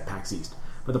parties at PAX East.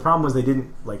 But the problem was they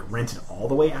didn't like rent it all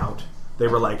the way out. They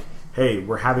were like, "Hey,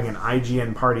 we're having an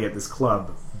IGN party at this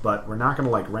club, but we're not going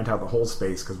to like rent out the whole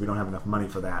space because we don't have enough money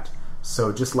for that.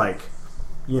 So just like,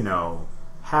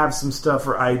 have some stuff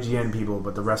for IGN people,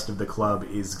 but the rest of the club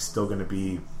is still going to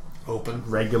be Open.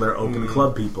 regular open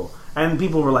club people." And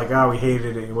people were like, "Oh, we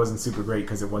hated it. It wasn't super great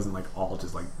because it wasn't like all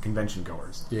just like convention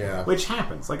goers." Yeah. Which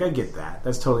happens. Like I get that.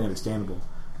 That's totally understandable.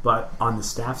 But on the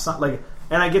staff side, like,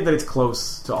 and I get that it's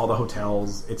close to all the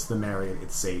hotels. It's the Marriott.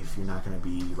 It's safe. You're not going to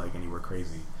be like anywhere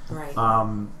crazy. Right.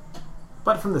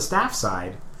 But from the staff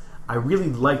side, I really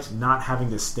liked not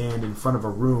having to stand in front of a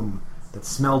room that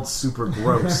smelled super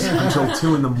gross until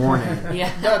 2 in the morning.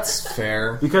 Yeah. That's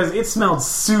fair. Because it smelled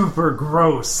super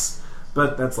gross.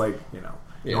 But that's like,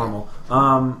 Yeah. normal.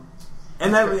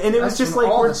 And it was just from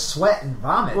like... all the sweat and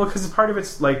vomit. Well, because part of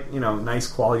it's like, nice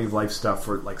quality of life stuff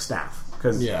for like staff.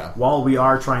 Because Yeah. while we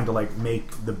are trying to like make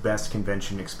the best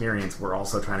convention experience, we're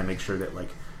also trying to make sure that like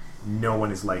no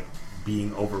one is like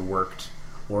being overworked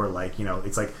or like,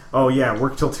 it's like, oh yeah,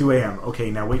 work till 2 a.m.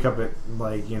 Okay, now wake up at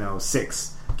like,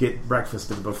 6, get breakfast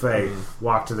at the buffet,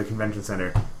 walk to the convention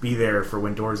center, be there for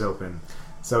when doors open.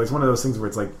 So it's one of those things where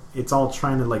it's like, it's all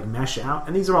trying to like mesh out,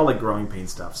 and these are all like growing pain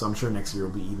stuff, so I'm sure next year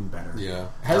will be even better. Yeah.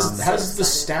 Has the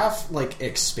staff like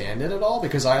expanded at all?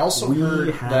 Because I also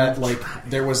heard that like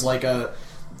there was like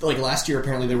last year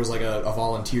apparently there was like a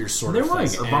volunteer sort of thing. There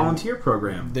was a volunteer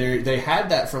program. They had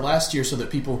that for last year so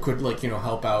that people could like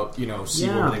help out, see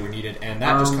Yeah. where they were needed, and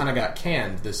that just kind of got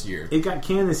canned this year. It got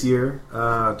canned this year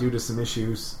due to some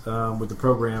issues with the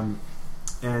program,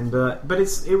 and but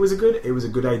it was a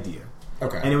good idea.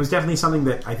 Okay. And it was definitely something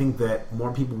that I think that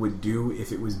more people would do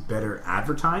if it was better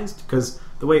advertised. Because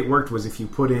the way it worked was if you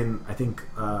put in, I think,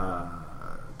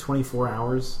 24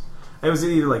 hours. It was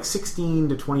either like 16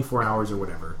 to 24 hours or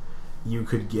whatever. You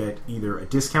could get either a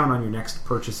discount on your next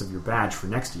purchase of your badge for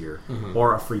next year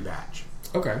or a free badge.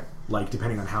 Okay. Like,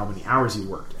 depending on how many hours you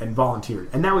worked and volunteered.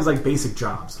 And that was like basic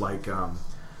jobs, like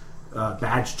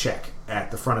badge check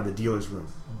at the front of the dealer's room.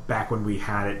 Back when we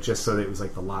had it just so that it was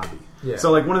like the lobby. Yeah.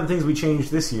 So like one of the things we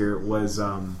changed this year was,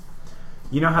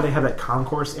 you know how they have that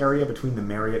concourse area between the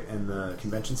Marriott and the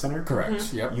convention center?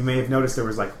 Correct. Yep. You may have noticed there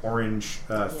was like orange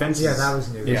fences Yeah, that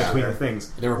was new. in Yeah. between the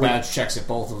things. There were badge checks at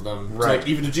both of them. So, Right. like,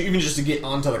 even just to get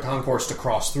onto the concourse to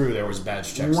cross through, there was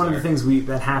badge checks. One of there. the things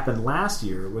that happened last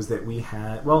year was that we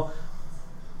had,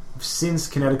 since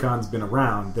Kineticons been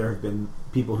around, there have been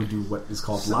people who do what is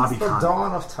called lobby the conning.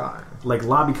 dawn of time. Like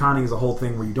lobby conning is a whole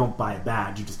thing where you don't buy a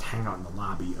badge, you just hang out in the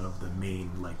lobby of the main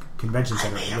like convention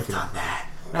center. I may and have look at done everything. that.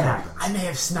 That happens. I may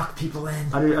have snuck people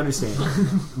in. Understand.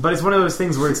 But it's one of those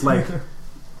things where it's like,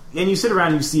 and you sit around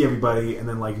and you see everybody, and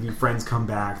then like if your friends come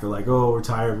back, they're like, oh, we're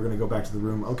tired, we're going to go back to the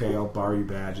room. Okay, I'll borrow your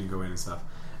badge and go in and stuff.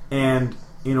 And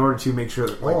in order to make sure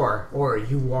that like, Or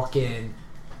you walk in,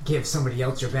 give somebody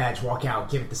else your badge, walk out,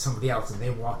 give it to somebody else, and they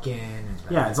walk in. And,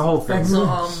 yeah, it's a whole thing.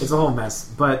 So, It's a whole mess.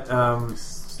 But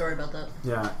story about that.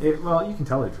 yeah, you can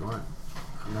tell it if you want.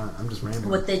 I'm just rambling.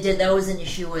 What they did, that was an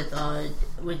issue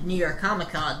with New York Comic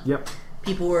Con. Yep.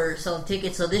 People were selling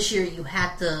tickets, so this year you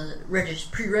had to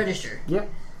pre-register. Yep.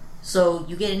 So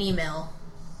you get an email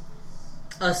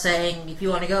saying if you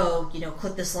want to go,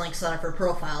 click this link, sign up for a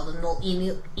profile. Then they'll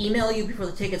email you before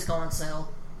the tickets go on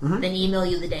sale. Then email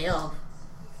you the day of,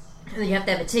 and then you have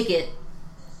to have a ticket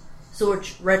so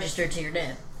it's registered to your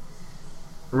name.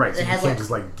 Right. So It you has, can't like- just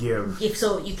like give. If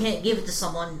so, you can't give it to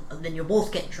someone, then you'll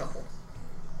both get in trouble,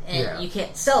 and Yeah. you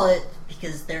can't sell it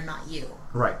because they're not you.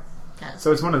 Right. Kind of.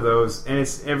 So it's one of those, and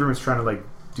everyone's trying to like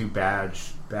do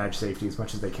badge safety as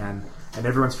much as they can, and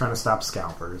everyone's trying to stop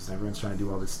scalpers, and everyone's trying to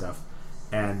do all this stuff.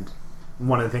 And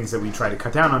one of the things that we try to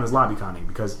cut down on is lobby conning,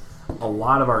 because a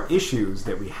lot of our issues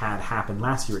that we had happen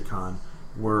last year at con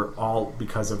were all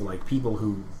because of like people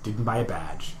who didn't buy a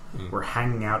badge, were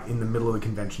hanging out in the middle of the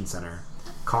convention center,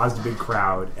 caused a big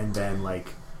crowd, and then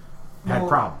like had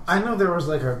problems. I know there was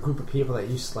like a group of people that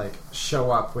used to like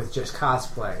show up with just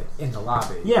cosplay in the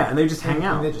lobby. Yeah, and they just hang And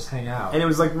out. they just hang out. And it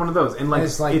was like one of those, and like And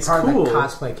it's like it's part cool. of the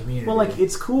cosplay community. Well, like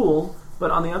it's cool,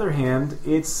 but on the other hand,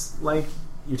 it's like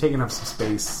you're taking up some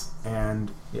space,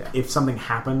 and Yeah. if something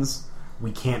happens,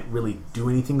 we can't really do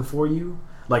anything for you.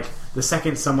 Like the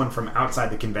second someone from outside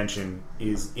the convention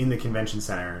is in the convention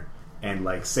center and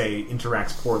like say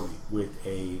interacts poorly with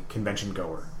a convention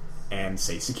goer, and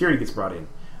say security gets brought in,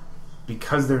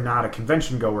 because they're not a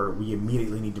convention goer, we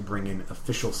immediately need to bring in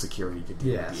official security to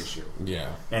deal with the Yes. issue. Yeah.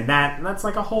 And that's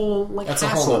like a whole like That's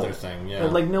hassle. a whole other thing, yeah.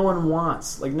 But, like no one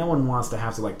wants to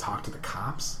have to like talk to the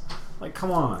cops. Like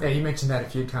come on. Yeah, you mentioned that a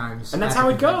few times. And that's at how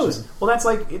the it goes. convention. Well,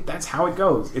 that's how it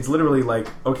goes. It's literally like,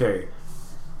 okay,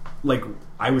 like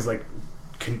I was like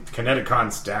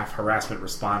Kineticon staff harassment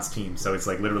response team. So it's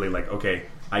like literally like, okay,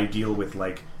 I deal with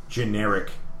like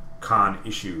generic con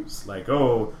issues. Like,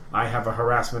 oh, I have a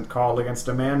harassment call against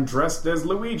a man dressed as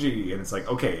Luigi. And it's like,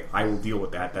 okay, I will deal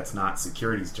with that. That's not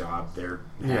security's job. They have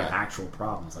Yeah. actual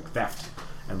problems like theft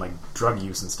and like drug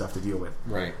use and stuff to deal with.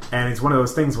 Right. And it's one of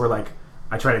those things where like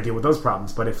I try to deal with those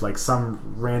problems, but if like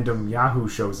some random Yahoo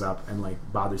shows up and like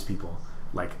bothers people,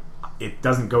 like it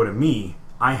doesn't go to me.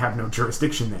 I have no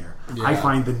jurisdiction there. Yeah. I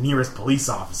find the nearest police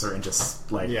officer and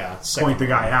just like Yeah, point the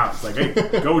guy out. It's like, hey,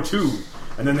 go to,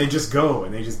 and then they just go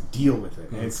and they just deal with it.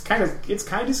 And it's kind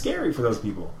of scary for those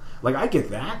people. Like, I get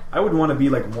that. I would want to be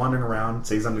like wandering around,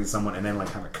 say something to someone, and then like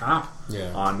have a cop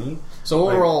on me. So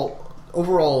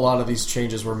overall, a lot of these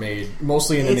changes were made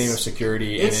mostly in the name of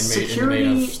security and in the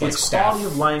name of like, it's staff quality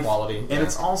of life, quality. And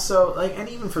it's also like, and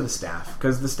even for the staff,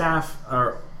 because the staff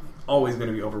are always going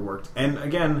to be overworked. And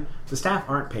again, the staff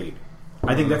aren't paid.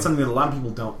 I think that's something that a lot of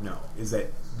people don't know, is that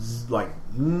like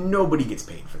nobody gets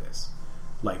paid for this.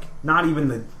 Like, not even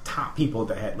the top people at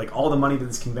the head. Like, all the money that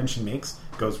this convention makes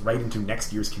goes right into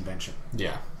next year's convention.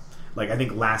 Yeah. Like, I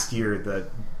think last year the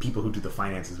people who do the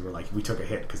finances were like, we took a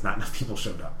hit because not enough people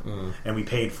showed up, and we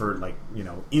paid for like, you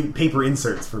know, paper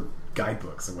inserts for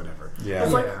guidebooks or whatever. Yeah.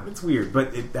 It's like, it's weird,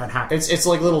 but that happens. It's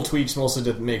like little tweaks mostly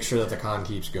to make sure that the con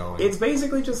keeps going. It's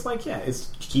basically just like, it's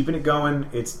keeping it going,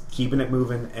 it's keeping it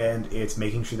moving, and it's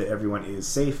making sure that everyone is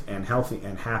safe and healthy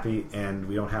and happy, and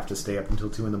we don't have to stay up until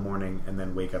 2 in the morning and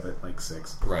then wake up at like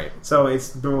 6. Right. So it's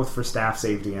both for staff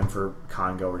safety and for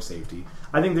con goer safety.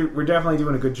 I think that we're definitely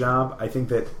doing a good job. I think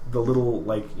that the little,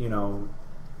 like, you know,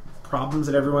 problems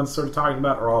that everyone's sort of talking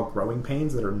about are all growing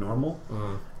pains that are normal.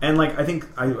 And like, I think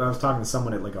I was talking to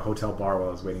someone at like a hotel bar while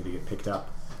I was waiting to get picked up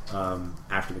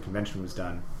after the convention was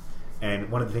done, and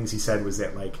one of the things he said was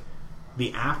that like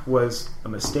the app was a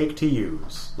mistake to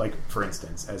use, like for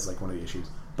instance, as like one of the issues,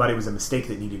 but it was a mistake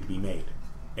that needed to be made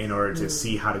in order to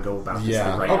see how to go about this the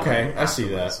right okay, way I see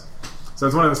that. afterwards. So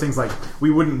it's one of those things like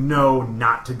we wouldn't know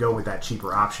not to go with that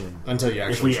cheaper option Until you if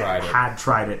actually we tried it. had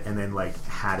tried it and then like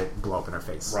had it blow up in our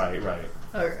face. Right.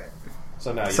 All right.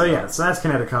 So now So yeah, so that's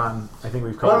Kineticon. I think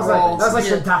we've covered That was like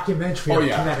Yeah. the documentary Oh of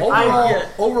yeah.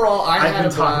 Kinetic. Overall, I I've had been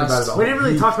a talking about blast. it all. We didn't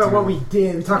really talk about what we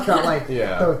did. We talked about like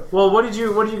Yeah. Well, what did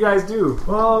you guys do?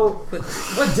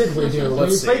 what did we do?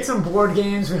 Let's We see. played some board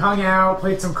games. We hung out.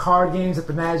 Played some card games at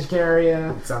the Magic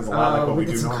area. It sounds a lot like what we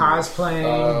did do some normally.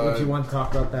 cosplaying. If you want to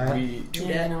talk about that,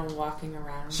 Yeah, walking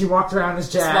around. she walked around as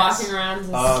Just Jax. walking around as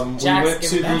we Jax went to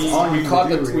giving back. all we you caught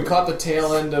do, the really. we caught the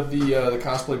tail end of the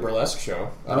cosplay burlesque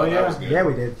show. I thought that was good. Yeah,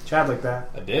 we did. Chad like that.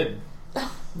 I did.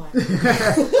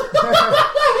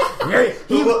 Yeah,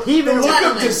 he even Look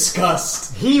of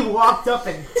disgust. he walked up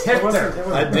and tipped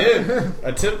her. I did.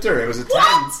 I tipped her. It was a 10.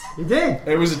 He did.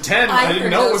 It was a 10. I I didn't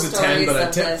heard know it those was a 10, but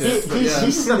I stories tipped of it. But yeah.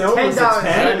 He's a know it was a $10.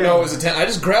 10. I didn't know it was a 10. I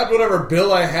just grabbed whatever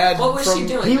bill I had. What was from, she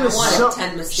doing? He I was wanted so-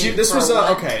 10 mistakes. This for was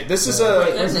one. okay. This is Wait, a was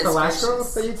it the Goodness last girl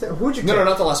gracious. that you tipped? Who'd you no, tip?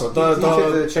 not the last one.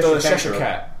 The Cheshire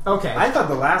Cat. Okay. I thought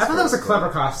the last. I thought that was a clever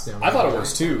costume. I thought it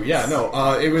was too. Yeah, no.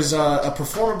 It was a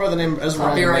performer by the name of Ezra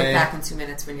I'll be right May. back in 2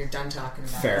 minutes when you're done talking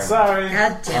about Fair. it. Sorry.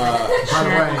 God damn it. By the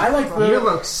way, I like the. you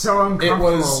look so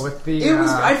uncomfortable was- with the. It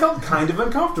was. I felt kind of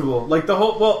uncomfortable. Like the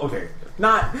whole. Well, okay.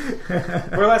 Not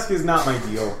burlesque is not my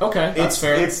deal. Okay, that's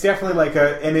fair. It's definitely like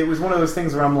a. And it was one of those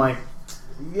things where I'm like,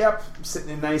 yep, sitting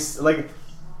in nice. Like,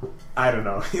 I don't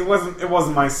know. It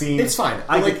wasn't my scene. It's fine.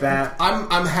 I Like, get that.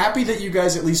 I'm happy that you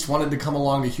guys at least wanted to come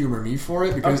along to humor me for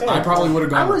it because Okay. I probably would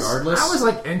have I gone was, regardless. I was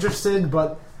like interested,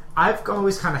 but I've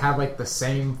always kind of had like the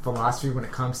same philosophy when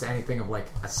it comes to anything of like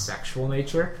a sexual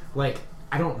nature. Like,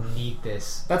 I don't need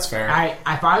this. That's fair.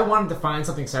 If I wanted to find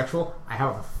something sexual, I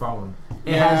have a phone.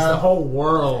 It Yeah. has the whole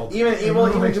world.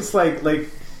 Even just like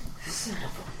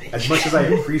as much as I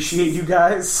appreciate you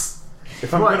guys.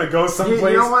 If I'm What? gonna go someplace,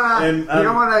 You don't wanna- and you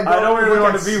don't wanna go I don't really look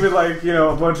want at to be with like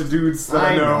a bunch of dudes that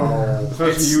I know,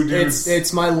 especially you dudes.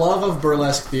 It's my love of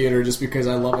burlesque theater just because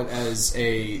I love it as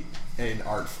an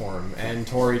art form, and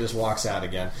Tori just walks out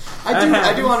again.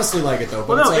 I do honestly like it though.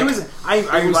 But Well, no, it's it was.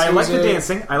 I was liked the a-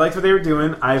 dancing. I liked what they were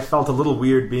doing. I felt a little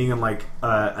weird being in like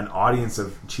an audience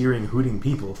of cheering, hooting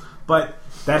people, but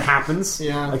that happens.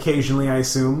 Yeah. Occasionally, I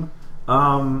assume.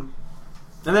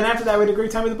 And then after that, we had a great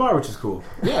time at the bar, which is cool.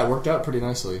 yeah, it worked out pretty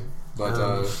nicely. But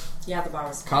Yeah, the bar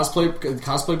was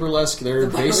cosplay burlesque, they're The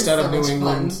bar based was out so of New much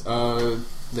England.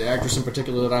 The actress in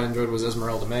particular that I enjoyed was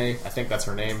Esmeralda May. I think that's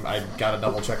her name. I gotta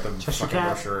double check the Cheshire fucking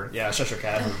Cat. brochure. Yeah, Cheshire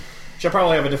Cat. She'll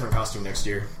probably have a different costume next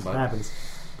year. But That happens.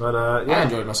 But I yeah,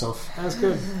 enjoyed myself. that was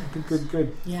good.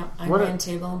 Good. Yeah, I What a- ran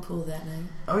table and pool that night.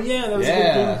 Oh yeah, that was Yeah.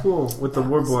 a good game pool with the That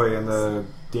war was boy nice. and the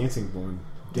dancing boy.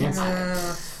 Dancing.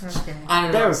 Okay. I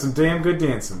don't know. That was some damn good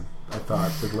dancing. I thought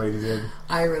the lady did.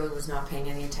 I really was not paying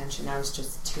any attention. I was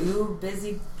just too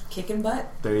busy kicking butt.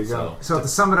 There you go. So to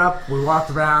sum it up, we walked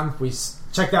around, we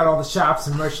checked out all the shops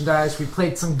and merchandise, we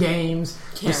played some games,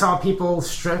 we Yeah. saw people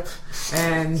strip,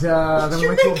 and then we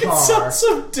went to a bar.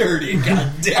 so dirty.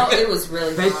 God damn Oh, it was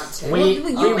really They- hot too. we-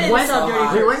 You made it sound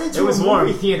dirty. We went into It was a warm.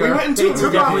 movie theater. We went into they a took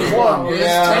movie off theater. the clothes,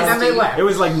 Yeah. and then they left. It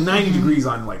was like 90 degrees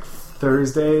on like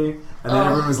Thursday, and then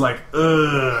everyone was like,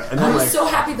 ugh. And I then was like, so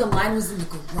happy the line was in the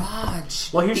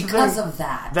garage. well, here's because the thing. of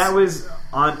that. That was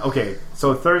on. Okay,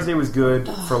 so Thursday was good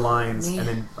for lines, man. and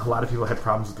then a lot of people had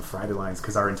problems with the Friday lines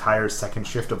because our entire second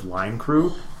shift of line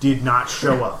crew did not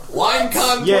show up.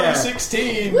 LineCon Yeah.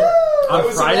 2016.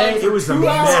 On Friday, it was a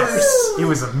mess. hours. It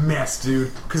was a mess,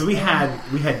 dude. Because we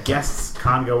had guests,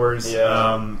 congoers,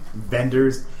 Yeah.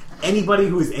 vendors. Anybody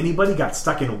who was anybody got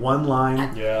stuck in one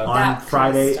line Yeah. on That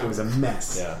Friday. kinda It was a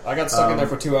mess. Yeah, I got stuck in there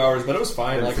for 2 hours, but it was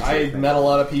fine. It was Like a I good thing. met a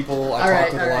lot of people. I All right,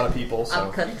 talked with all a lot right. of people. So.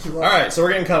 I'm cutting you All off. right, so we're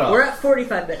getting cut off. We're at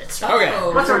 45 minutes. Okay.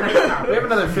 Oh. What's our next topic? We have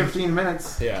another 15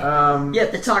 minutes. Yeah. Yeah,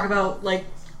 to talk about like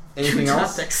Anything two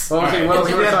else? topics. Well, okay, Alright. what else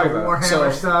We do we have talk about? Warhammer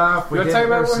So- stuff. You want to talk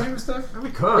about there's- Warhammer stuff? We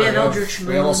could. We had Eldritch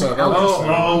Moon. We also have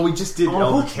Oh, we just did. who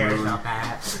Eldritch cares Moon. about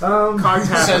that?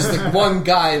 Says the one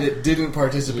guy that didn't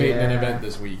participate in an Yeah. event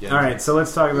this weekend. All right, so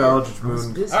let's talk about Eldritch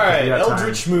Moon. busy. All right, We got time.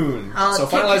 Eldritch Moon. can- So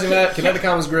finalizing that, can-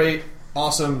 Kineticon was great,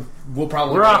 awesome. We'll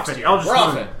probably We're go off next it. year. Eldritch We're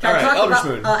off Moon. it. Can All I right, talk Eldritch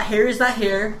about, Moon. Harry's not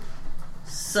here.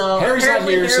 So Harry's not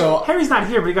apparently here, so Harry's not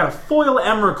here, but he got a foil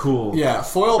Emrakul. yeah,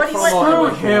 foil But he promo.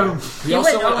 went- Emrakul. Screw him. He He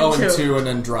also went went 0-2. 0-2 and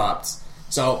then dropped.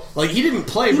 So like he didn't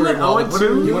play He very went well.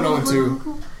 0-2? He went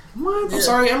 0-2. What? I'm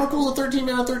sorry, Emrakul's a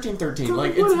 13-mana 13/13.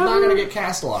 Like it's Whatever. not going to get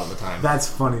cast a lot of the time. That's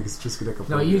funny because just gonna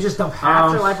complain. No, you just don't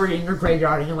have your library in your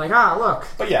graveyard, and you're like, look.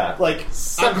 But yeah, like I'm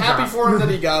Seven happy drop. for him that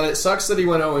he got it. Sucks that he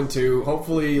went 0-2.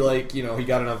 Hopefully, like he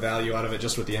got enough value out of it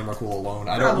just with the Emrakul alone.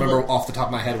 I don't Probably. remember off the top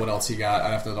of my head what else he got. I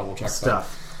have to double check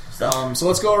stuff. So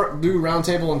let's go do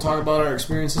roundtable and talk about our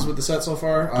experiences with the set so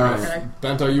far. Okay.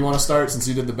 Bento, you want to start since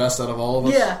you did the best out of all of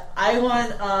us? Yeah, I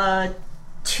won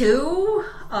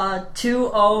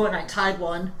 2-0, and I tied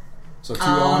 1. So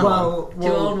 2-1. Well,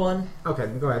 2-0 and 1. okay,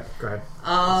 go ahead. Say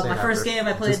My that first first. game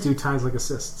I played. Just do ties like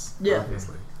assists. Yeah.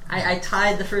 Obviously. I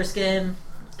tied the first game.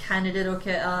 Kind of did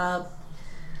okay.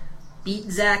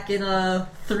 Beat Zach in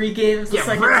 3 games the Get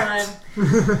second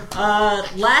wrecked. time.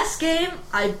 Last game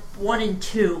I won in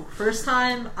 2. First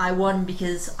time I won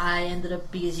because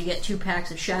you get 2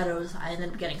 packs of shadows. I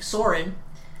ended up getting Sorin.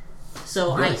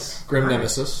 So Nice. Grim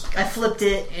Nemesis. I flipped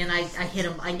it and I hit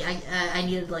him. I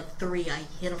needed like 3. I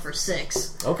hit him for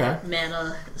 6 Okay.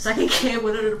 mana. Second game,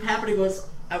 what ended up happening was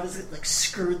I was like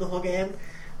screwed the whole game.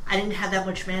 I didn't have that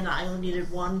much mana. I only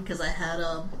needed 1 because I had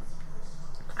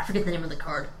I forget the name of the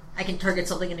card. I can target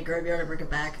something in the graveyard and bring it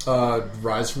back.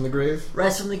 Rise from the Grave.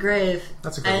 Rise from the Grave.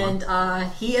 That's a good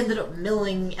and he ended up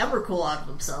milling Emrakul out of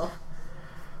himself.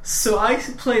 So I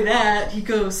play that. He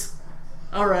goes,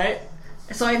 all right.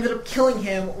 So I ended up killing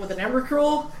him with an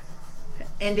Emrakul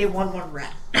and a 1/1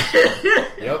 rat.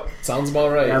 Yep. Sounds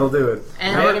about right. That'll do it.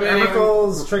 And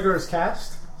Emrakul's trigger is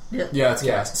cast? Yeah, it's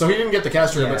cast. So he didn't get the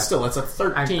cast trigger, Yeah. but still, it's a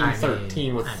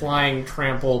 13/13 with I mean- flying,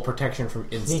 trample, protection from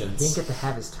He instants. didn't get to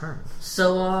have his turn.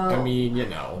 so I mean,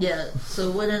 yeah.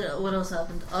 So what else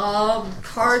happened?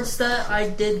 Cards that I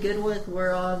did good with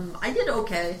were I did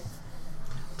okay.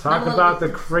 Talk Not a about lot- the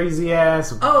crazy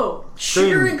ass. Oh,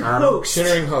 Shivering Adam. Host.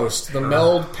 Shittering Host, the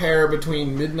meld pair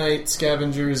between Midnight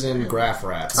Scavengers and Graph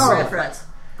Rats. Oh. Graph Rats.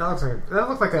 That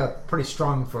looked like a pretty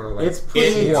strong for like. It's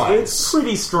pretty. It was. It's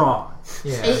pretty strong.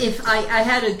 yeah. If I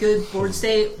had a good board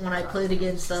state when I played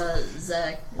against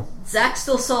Zach. Zach's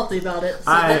still salty about it.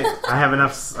 So I have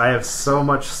enough. I have so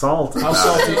much salt. How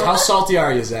salty? How salty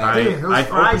are you, Zach? Dude, those I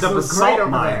fries opened up a look great salt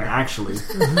over mine there. actually.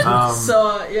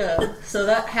 So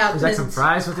that happened. Is that some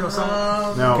fries with your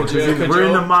salt? No, Could you- could we're you-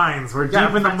 in the mines. We're deep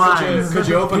in the mines. Could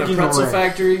you open a Picking pretzel away.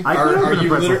 factory? I could open a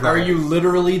pretzel Are factory. you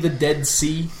literally the Dead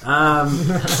Sea? I'm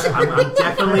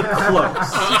definitely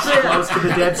close to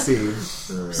the Dead Sea.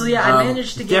 So yeah, I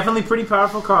managed to get. Definitely pretty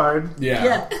powerful card. Yeah,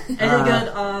 I did good.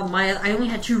 I only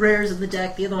had 2 rares in the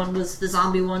deck. The other one was the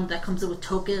zombie one that comes in with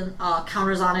token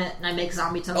counters on it, and I make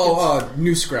zombie tokens.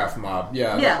 New Scraff Mob.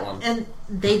 Yeah, that yeah, one. and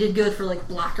they did good for like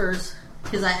blockers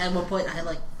because at one point I had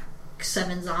like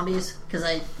 7 zombies because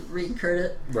I re-incurred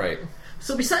it. Right.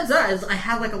 So besides that, I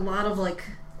had like a lot of like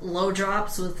low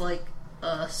drops with like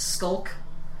Skulk.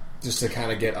 Just to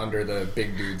kind of get under the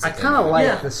big dudes. I that they kind of have.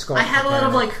 like the Skulk. I had a lot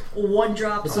of mechanic. like 1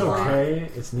 drops. It's and, okay.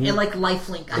 It's neat. and like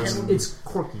lifelink. I had It's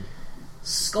quirky.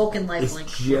 Skulk and It's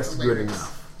lifelink. just were good hilarious.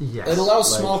 enough. Yes. It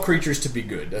allows Like- small creatures to be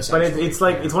good. But Essentially. it's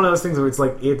like it's one of those things where it's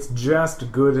like it's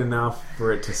just good enough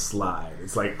for it to slide.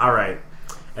 It's like, all right.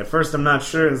 At first, I'm not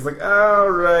sure. It's like, all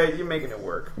right, you're making it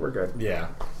work. We're good. Yeah.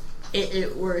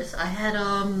 It works. I had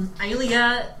I only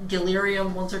got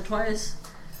Delirium once or twice,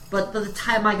 but by the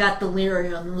time I got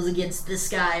Delirium, it was against this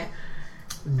guy.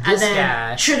 This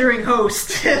guy. Chittering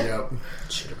Host. Yep.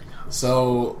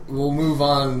 So we'll move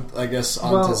on, I guess,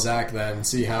 on Well- to Zach then.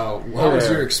 See how was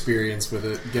Yeah. your experience with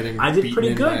it? Getting I did beaten pretty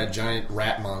in good. by a giant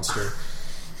rat monster.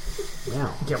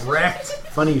 Wow. Get wrecked.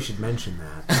 Funny you should mention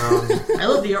that. I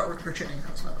love the artwork for Chittenden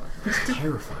House, by the way. It's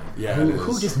terrifying. Yeah,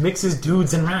 Who just mixes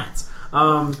dudes and rats?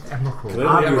 Emrakul.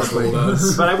 Obviously. Emrakul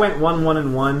does. But I went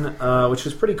 1-1-1, which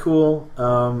was pretty cool.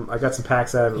 I got some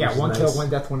packs out of it. Yeah, which is 1 nice. kill, 1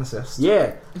 death, 1 assist.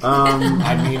 Yeah.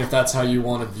 I mean, if that's how you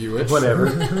want to view it. Whatever.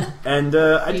 And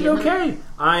I did okay.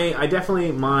 I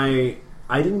definitely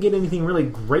I didn't get anything really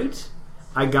great.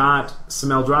 I got some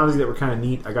Eldrazi that were kind of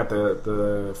neat. I got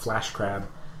the Flash Crab.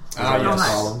 Ah, as I yes.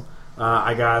 call them.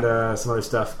 I got some other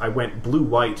stuff. I went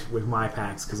blue-white with my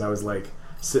packs because I was like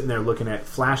sitting there looking at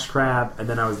Flash Crab, and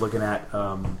then I was looking at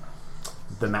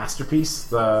the Masterpiece,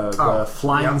 the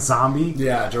flying zombie.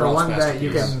 Yeah, The Gerald's one that you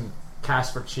Masterpiece. can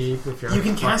cast for cheap if you're. You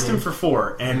can cast him for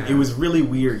 4, and it was really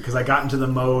weird because I got into the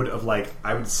mode of like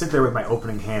I would sit there with my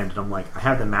opening hand, and I'm like, I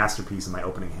have the Masterpiece in my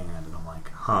opening hand, and I'm like,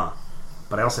 huh.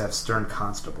 But I also have Stern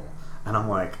Constable, and I'm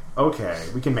like, okay,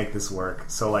 we can make this work.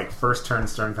 So like first turn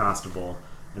Stern Constable,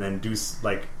 and then do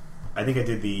like I think I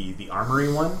did the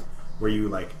Armory one where you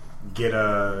like get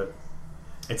a.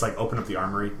 It's like open up the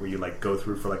armory where you like go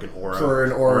through for like an aura For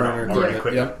an aura or or an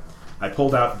equipment. yep. I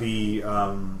pulled out the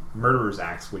Murderer's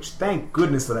Axe, which thank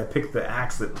goodness that I picked the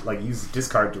axe that like used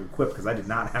discard to equip because I did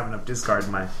not have enough discard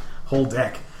in my whole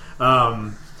deck.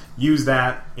 Use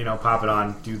that, pop it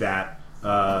on, do that.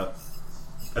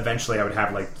 Eventually, I would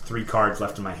have like 3 cards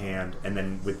left in my hand, and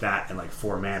then with that and like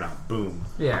 4 mana, boom.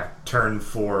 Yeah. Turn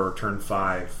 4, turn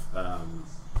 5,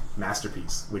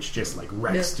 Masterpiece, which just like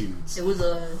wrecks dudes. It was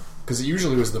a. Because it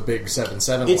usually was the big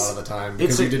 7/7 a It's- lot of the time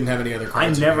because you didn't have any other I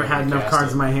cards. in never your had hand to enough cast cards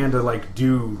it. in my hand to like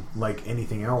do like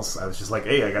anything else. I was just like,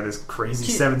 hey, I got this crazy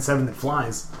Cute. 7/7 that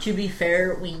flies. To be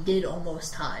fair, we did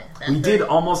almost tie. that We third- did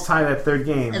almost tie that third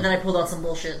game. And then I pulled out some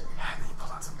bullshit And then you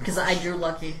pull out some because I drew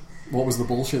lucky. What was the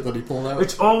bullshit that he pulled out?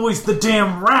 It's always the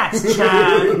damn rats,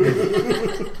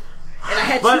 Chad. And I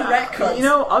had But 2 rat cuts.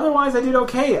 otherwise I did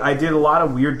okay. I did a lot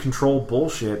of weird control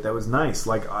bullshit that was nice.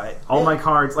 Like all my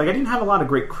cards, like I didn't have a lot of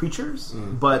great creatures,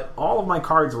 but all of my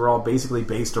cards were all basically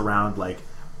based around like,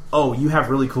 oh, you have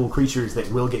really cool creatures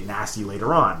that will get nasty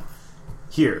later on.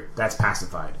 Here, that's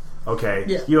pacified. Okay,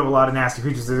 Yeah. you have a lot of nasty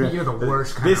creatures. You're the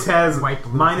worst kind This of has white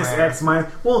blue minus player. X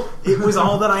minus. Well, it was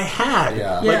all that I had.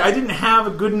 Yeah. Like Yeah. I didn't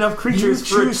have good enough You creatures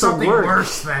for it choose to something work.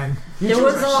 worse then. There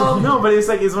was No, but it's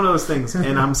like it's one of those things,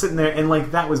 and I'm sitting there, and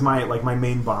like that was my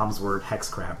main bombs were Hex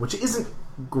Crab, which isn't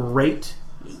great.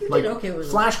 You Like did okay with it.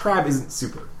 Flash Crab isn't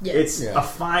super. Yeah. It's Yeah. a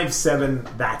 5/7.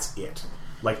 That's it.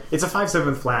 Like it's a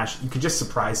 5/7 Flash. You can just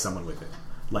surprise someone with it.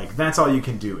 Like that's all you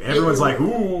can do. And everyone's like,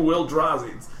 "Ooh,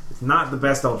 Eldrazi." It's not the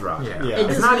best Eldrazi. Yeah. Yeah. It It's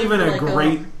just not looked even a like,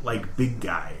 great like big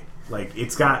guy. Like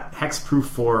it's got hexproof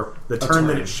for the turn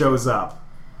that turn. it shows up.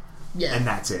 Yeah. And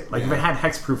that's it. Like if Yeah. it had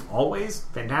hexproof always,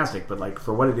 fantastic. But like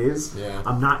for what it is, Yeah.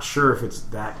 I'm not sure if it's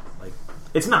that. Like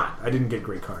it's not. I didn't get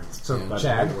great cards. So, Yeah. But it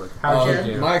Chad, did work. how did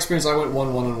you do? My experience, I went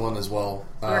 1-1-1 as well.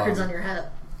 Records on your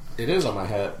hat. It is on my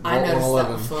hat. I noticed that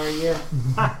 111. before you.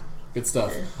 Good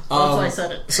stuff. That's why I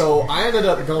said it. So I ended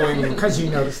up going. Because you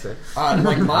noticed it.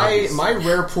 Like my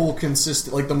rare pool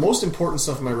consisted like the most important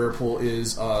stuff in my rare pool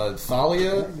is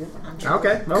Thalia,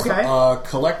 Okay.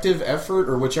 collective effort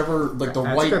or whichever like the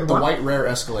That's a white good the one. white rare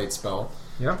escalate spell,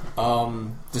 Yep.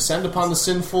 descend upon the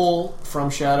sinful from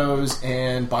shadows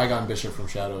and bygone bishop from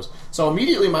shadows. So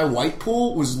immediately my white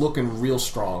pool was looking real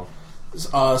strong.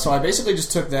 So I basically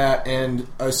just took that and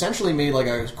essentially made like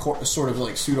a sort of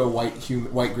like pseudo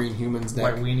white green humans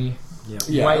deck. White weenie.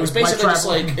 Yeah, White- it was basically white just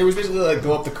tribal. like it was basically like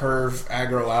go up the curve,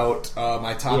 aggro out.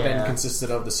 My top Yeah. end consisted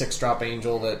of the 6-drop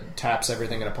angel that taps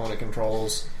everything an opponent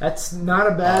controls, That's not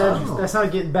a bad. That's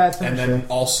not a bad thing. and then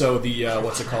also the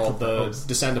what's it called, the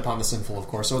descend upon the sinful, of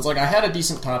course. So it's like I had a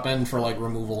decent top end for like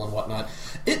removal and whatnot.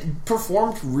 It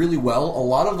performed really well. A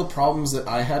lot of the problems that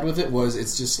I had with it was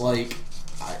it's just like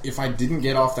if I didn't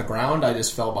get off the ground, I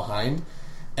just fell behind.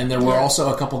 And there were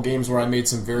also a couple games where I made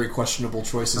some very questionable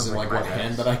choices in like like my what bad.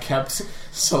 hand that I kept,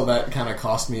 so that kind of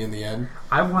cost me in the end.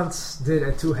 I once did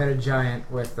a 2-headed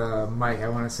giant with Mike. I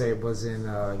want to say it was in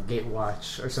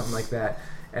Gatewatch or something like that.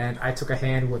 And I took a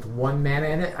hand with 1 mana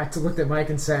in it. I looked at Mike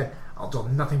and said, I'll draw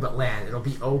nothing but land. It'll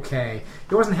be okay.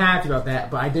 He wasn't happy about that,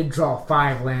 but I did draw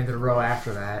 5 land in a row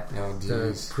after that Oh, to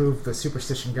jeez. prove the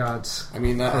superstition gods. I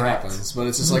mean, that Correct. happens, but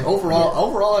it's just like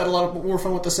overall, I had a lot more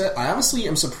fun with the set. I honestly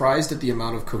am surprised at the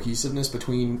amount of cohesiveness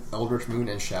between Eldritch Moon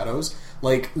and Shadows.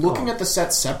 Like, looking at the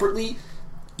sets separately,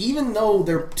 even though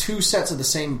they're 2 sets of the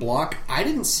same block, I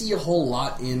didn't see a whole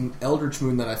lot in Eldritch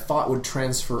Moon that I thought would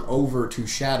transfer over to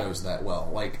Shadows that well.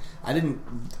 Like, I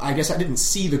guess I didn't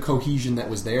see the cohesion that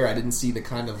was there. I didn't see the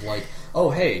kind of like,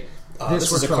 oh, hey,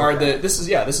 This is a works card well. that this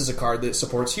is a card that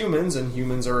supports humans, and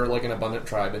humans are like an abundant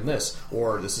tribe in this.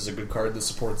 Or this is a good card that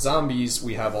supports zombies.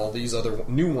 We have all these other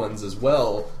new ones as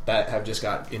well that have just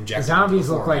got injected. Zombies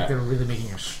into the look like format. they're really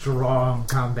making a strong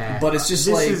comeback. But it's just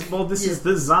This is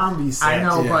the zombie set. I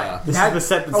know, yeah. but This that- is the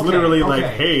set that's okay, literally okay. like,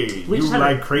 hey, We you just had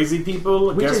like a- crazy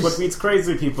people? we Guess just- what beats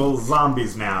crazy people?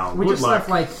 Zombies now. We Good just luck. left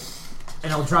like an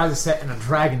Eldrazi set and a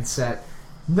Dragon set.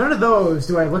 None of those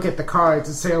do I look at the cards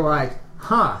and say like,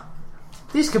 huh,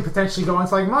 these could potentially go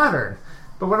into like Modern.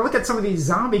 But when I look at some of these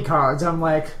zombie cards, I'm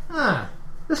like, huh,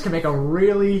 this could make a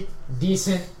really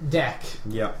decent deck.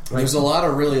 Yeah. There's a lot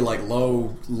of really like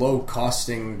low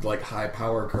costing, like high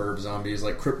power curve zombies.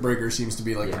 Like Cryptbreaker seems to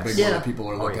be like the big Yeah. one that people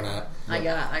are looking yeah. at. I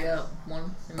got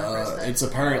one in my first deck. It's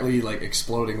apparently like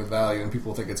exploding with value, and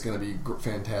people think it's going to be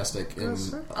fantastic in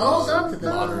Oh, done to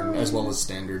them. modern as well as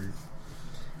standard.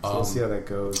 So we'll see how that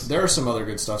goes. There are some other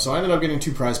good stuff. So I ended up getting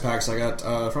 2 prize packs. I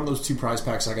got from those 2 prize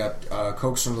packs, I got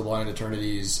Coax from the Blind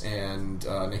Eternities and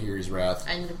Nahiri's Wrath.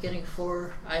 I ended up getting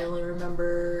 4. I only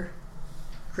remember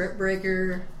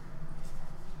Cryptbreaker.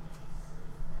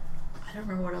 I don't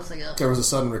remember what else I got. There was a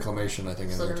Sudden Reclamation, I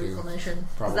think, in Sudden there too. Reclamation. 'Cause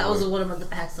Probably. that was one of the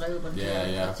packs that I opened. Yeah,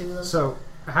 yeah. Got 2 of them. So,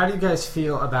 how do you guys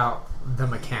feel about the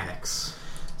mechanics?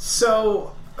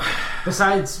 So,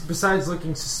 Besides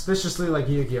looking suspiciously like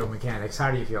Yu-Gi-Oh mechanics, how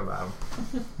do you feel about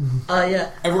them? Yeah.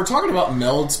 If we're talking about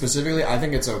meld specifically, I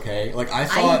think it's okay. Like I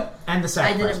thought. And the I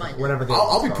didn't sacrifice, mind it. whatever they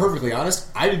I'll be called. perfectly honest.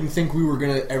 I didn't think we were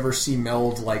gonna ever see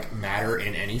meld like matter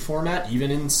in any format, even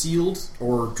in sealed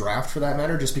or draft for that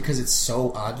matter, just because it's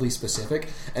so oddly specific.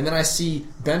 And then I see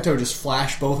Bento just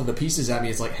flash both of the pieces at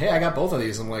me. It's like, hey, I got both of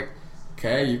these. I'm like,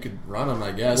 okay, you could run them.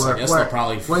 I guess. I guess they'll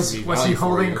probably was be he value for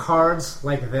holding you. cards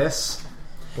like this?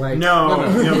 Like no,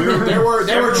 No. we were, There were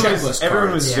everyone checklist was,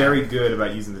 everyone was cards. very good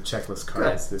about using the checklist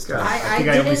cards Good, this good. time. I think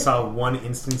I only didn't- saw one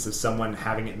instance of someone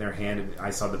having it in their hand and I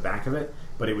saw the back of it,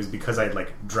 but it was because I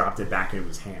like dropped it back into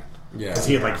his hand. Yeah. Because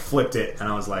he had like flipped it and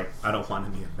I was like, I don't want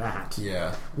any of that.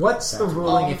 Yeah. what's the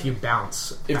ruling if you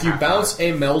bounce? If a you half bounce card?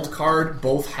 a meld card,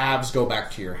 both halves go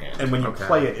back to your hand. And when you Okay.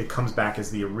 play it, it comes back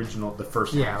as the original, the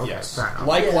first Yeah, half. okay, Yes. fair enough.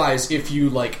 Likewise, if you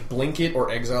like blink it or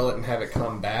exile it and have it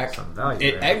come back, Some value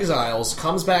it there. exiles,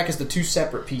 comes back as the 2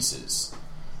 separate pieces.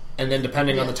 And then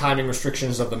depending on Yeah. the timing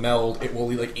restrictions of the meld, it will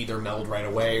like either meld right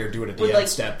away or do it at the With, end like,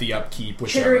 step, the upkeep,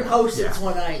 whichever. Chittering Host, Yeah. it's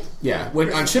when I... Yeah,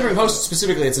 when on Chittering Host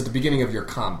specifically, it's at the beginning of your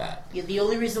combat. Yeah, the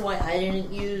only reason why I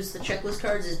didn't use the checklist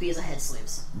cards is because I had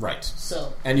sleeves. Right.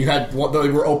 So, And you had they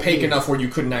were opaque enough where you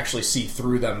couldn't actually see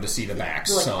through them to see the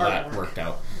backs, like so that artwork. worked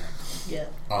out. yeah.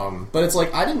 But it's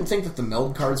like I didn't think that the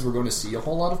meld cards were going to see a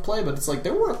whole lot of play, but it's like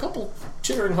there were a couple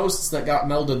Chittering Hosts that got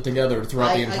melded together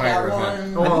throughout the entire I got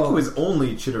event. one. I think it was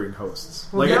only Chittering Hosts.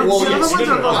 Well, Like, yeah, Well, the other yes, ones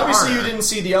are both obviously harder. you didn't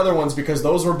see the other ones because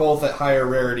those were both at higher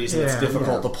rarities, and it's Yeah,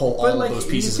 difficult yeah. to pull all But, of like, those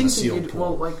you pieces in a think that sealed you'd-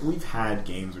 pool. Well, like we've had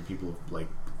games where people like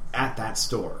at that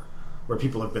store where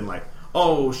people have been like,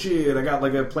 "Oh shit, I got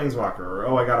like a planeswalker," or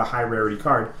 "Oh, I got a high rarity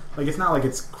card." Like it's not like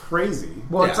it's crazy.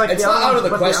 Well, Yeah, it's like it's the not other out of the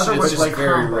ones, but question, other it's ones just like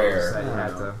very combos rare. that you had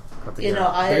to put You together. know,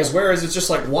 I... Because whereas it's just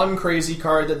like one crazy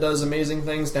card that does amazing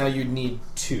things, now you need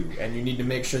 2, and you need to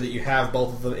make sure that you have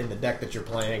both of them in the deck that you're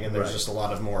playing, and there's Right. just a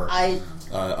lot of more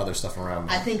other stuff around.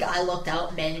 I think I lucked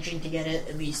out managing to get it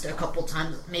at least a couple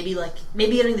times. Maybe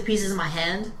getting the pieces in my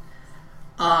hand.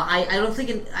 I don't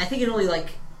think I think it only like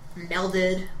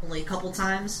melded only a couple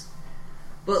times.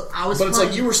 But I was. But it's playing,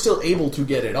 like you were still able to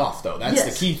get it off, though. That's Yes.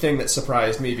 the key thing that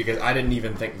surprised me because I didn't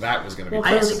even think that was going to be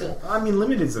I didn't possible. think I mean,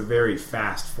 limited is a very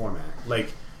fast format.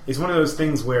 Like it's one of those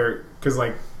things where because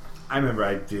like I remember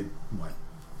I did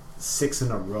 6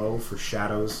 in a row for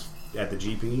Shadows at the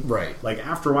GP. Right. Like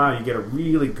after a while, you get a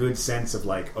really good sense of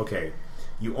like, okay,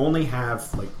 you only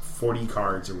have like 40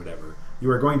 cards or whatever. You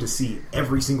are going to see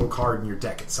every single card in your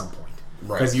deck at some point.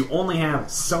 Right. Because you only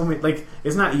have so many. Like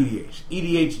it's not EDH.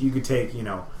 EDH you could take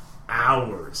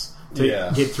hours to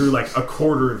Yeah. get through like a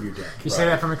quarter of your deck. You say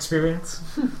that from experience?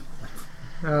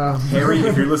 Harry,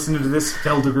 if you're listening to this,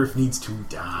 Feldergriff needs to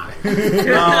die.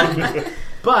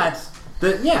 But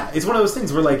it's one of those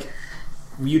things where like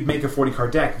you'd make a 40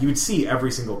 card deck, you would see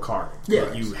every single card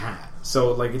that you had.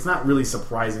 So like it's not really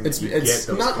surprising that you get It's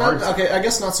those not cards. okay. I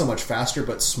guess not so much faster,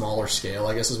 but smaller scale.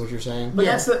 I guess is what you're saying. But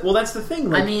Yeah. that's the thing.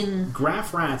 Like, I mean-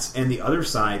 Graph Rats and the other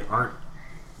side aren't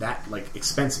that like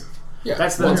expensive. Yeah,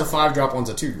 That's the one's a 5-drop, one's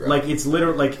a 2-drop. like it's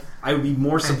literally like I would be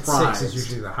more And surprised. 6 is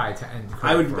usually the high to end.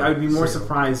 I would be more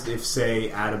surprised. surprised if say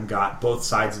Adam got both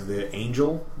sides of the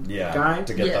Angel yeah, guy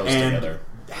to get Yeah. those and together.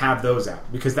 have those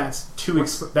out because that's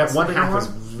what's one the half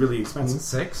bigger is really expensive.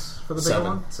 6 for the bigger 7.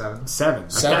 one? 7. 7.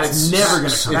 Seven. That's never going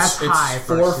to come. That's high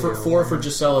for 4 a for seal. 4 for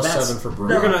Gisela, That's- 7 for Brew.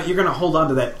 You're gonna hold on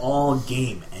to that all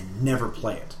game and never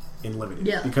play it in limited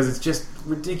Yeah. because it's just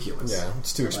ridiculous. Yeah,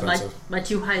 it's too My expensive. my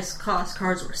 2 highest cost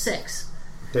cards were 6,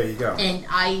 There you go. and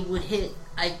I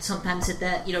sometimes hit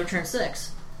that turn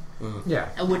 6, Yeah.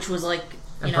 which was like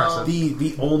Impressive.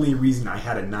 The only reason I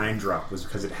had a 9 drop was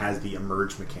because it has the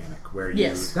emerge mechanic where you.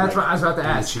 Yes. That's what I was about to do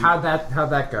ask. cheat. How'd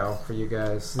that go for you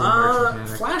guys? The emerge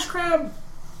mechanic? Flash Crab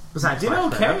Besides did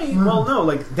Flash Crab. okay. Well, no,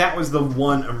 like that was the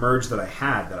one emerge that I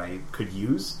had that I could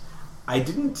use. I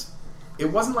didn't.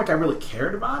 It wasn't like I really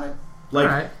cared about it. Like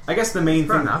Alright. I guess the main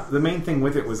Fair thing. enough. The main thing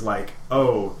with it was like,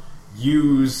 oh,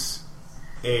 use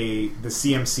the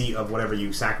CMC of whatever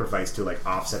you sacrifice to like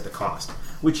offset the cost,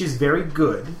 which is very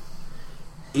good.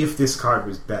 If this card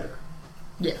was better.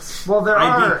 Yes. Well, there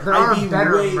are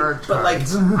better way, emerge but like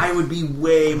cards. I would be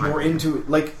way more into it.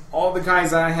 Like all the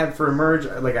guys I had for emerge,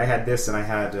 like I had this and I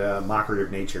had Mockery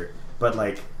of Nature, but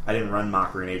like I didn't run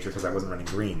Mockery of Nature because I wasn't running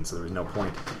green, so there was no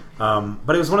point.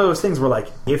 But it was one of those things where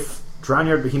like if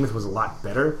Drownyard Behemoth was a lot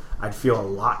better, I'd feel a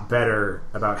lot better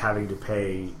about having to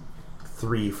pay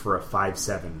 3 for a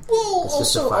 5/7. Well, It's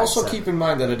just a also 5/7. keep in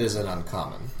mind that it is an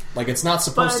uncommon. Like, it's not But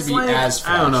supposed to it's be like, as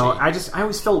flashy. I don't know. I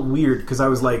always felt weird because I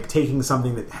was like taking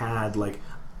something that had like,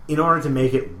 in order to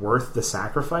make it worth the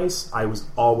sacrifice, I was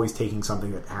always taking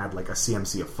something that had like a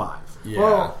CMC of 5 Yeah.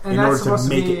 Well, and in that's order to supposed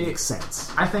make to it be. make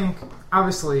sense. I think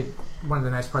obviously one of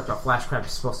the nice parts about Flash Crab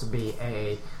is supposed to be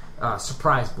a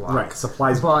surprise block. Right,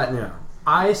 supplies, But yeah.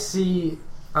 I see,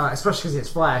 especially because it's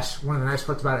Flash. One of the nice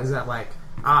parts about it is that like,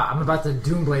 I'm about to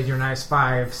Doomblade your nice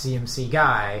 5 CMC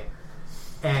guy,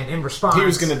 and in response, He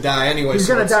was going to die anyway. He's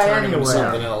so gonna let's die turn him into anyway.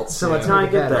 something else. So let's Yeah.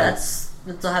 not get that. That's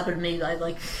what happened to me. I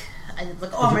like, oh, you I'm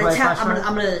gonna play tap. Flash Crab?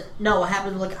 I'm gonna. No, what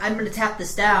happened? Like, I'm gonna tap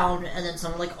this down, and then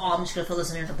someone like, oh, I'm just gonna fill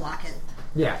this in here to block it.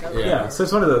 Yeah. Yeah, so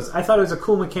it's one of those. I thought it was a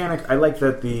cool mechanic. I like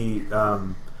that the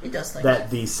It does things.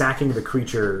 that the sacking the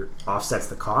creature offsets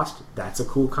the cost. That's a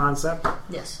cool concept.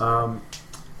 Yes. I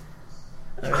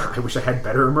wish I had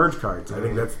better emerge cards. I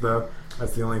think that's the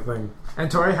only thing.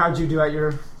 And Tori, how'd you do at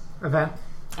your event?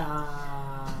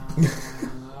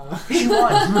 she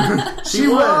won. She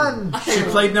won. She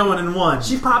played no one and won.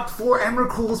 She popped 4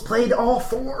 Emrakuls, played all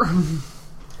 4.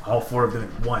 All 4 of them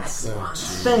at once. Oh,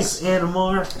 jeez. Thanks,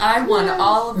 Animar. I won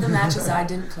all of the matches I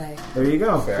didn't play. There you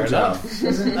go. Fair Good enough. job.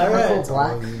 Isn't All right. Emrakul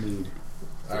black? All you need.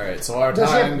 All right, so our Does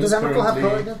time is Emrakul have color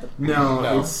currently... against it? No,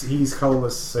 No. he's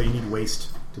colorless, so you need waste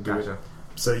to do Gotcha. it.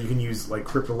 So you can use like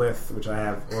Cryptolith, which I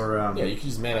have, or Yeah, you can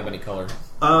use mana of any color.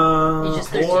 You just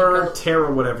 13 or color.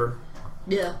 Terra, whatever.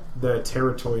 Yeah. The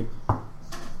Terratoid.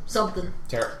 Something.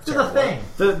 Do the thing.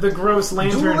 The gross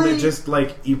lantern Julie- that just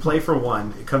like you play for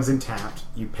 1, it comes in tapped.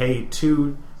 You pay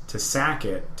 2 to sack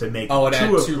it to make Oh, it 2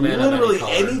 had of 2 mana of literally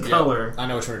any any color. color. Yep. I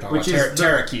know what you're talking Which about. is the-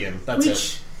 Terrakian. That's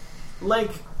Which,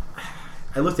 like,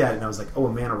 I looked at it and I was like, oh,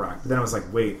 a mana rock. But then I was like,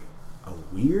 wait, a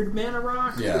weird mana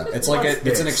rock? it. Yeah, it's like What's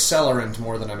it's an this? accelerant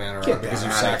more than a mana rock Get because that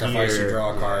you outta sacrifice, here. you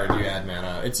draw a card, you add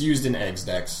mana. It's used in eggs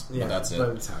decks, Yeah, but that's it. But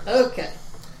it's how it is. Okay.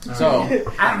 So,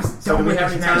 Adams, So don't do we make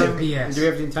have this any time? magic BS. Do we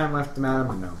have any time left,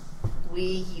 Madam? No.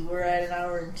 We're at an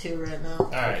hour and 2 right now. all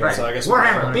right, Right. so I guess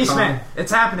Warhammer, we're Beastmen, it's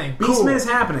happening. Cool. Beastman is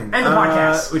happening. End the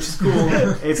podcast. Which is cool.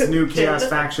 It's a new Chaos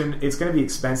faction. It's going to be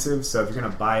expensive, so if you're going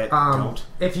to buy it, don't.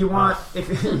 If you want,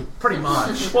 pretty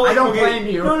much. Well, I don't okay, blame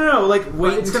you. No. Like,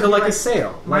 wait it's gonna until be like like- a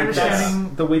sale. my Like, that's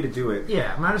understanding- the way to do it.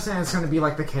 Yeah, my understanding is going to be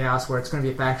like the Chaos, where it's going to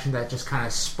be a faction that just kind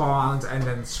of spawns and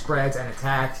then spreads and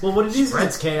attacks. Well, what it is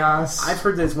Spreads chaos. I've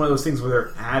heard that it's one of those things where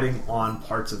they're adding on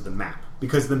parts of the map.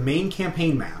 Because the main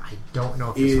campaign map I don't know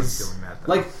if this is one's doing that,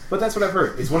 though. like, but that's what I've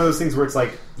heard. It's one of those things where it's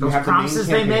like you Those have the main promises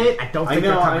they campaign. made, I don't think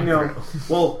they're coming through.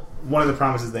 Well, one of the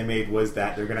promises they made was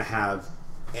that they're going to have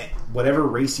whatever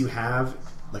race you have,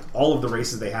 like all of the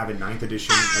races they have in 9th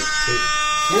edition.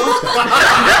 What the?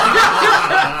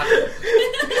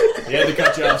 You had to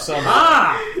cut you off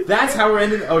somehow. That's how we're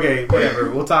ending. Okay, whatever.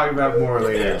 We'll talk about more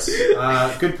later.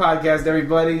 Good podcast,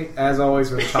 everybody. As always,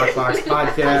 we're the Talk Box I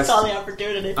Podcast. saw the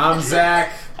opportunity. I'm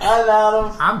Zach, I'm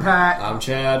Adam. I'm Pat. I'm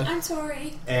Chad. I'm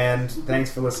Tori. and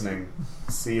thanks for listening.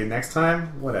 See you next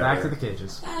time. Whatever. Back to the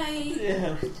cages. Bye.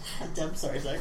 Yeah. I'm sorry, Zach.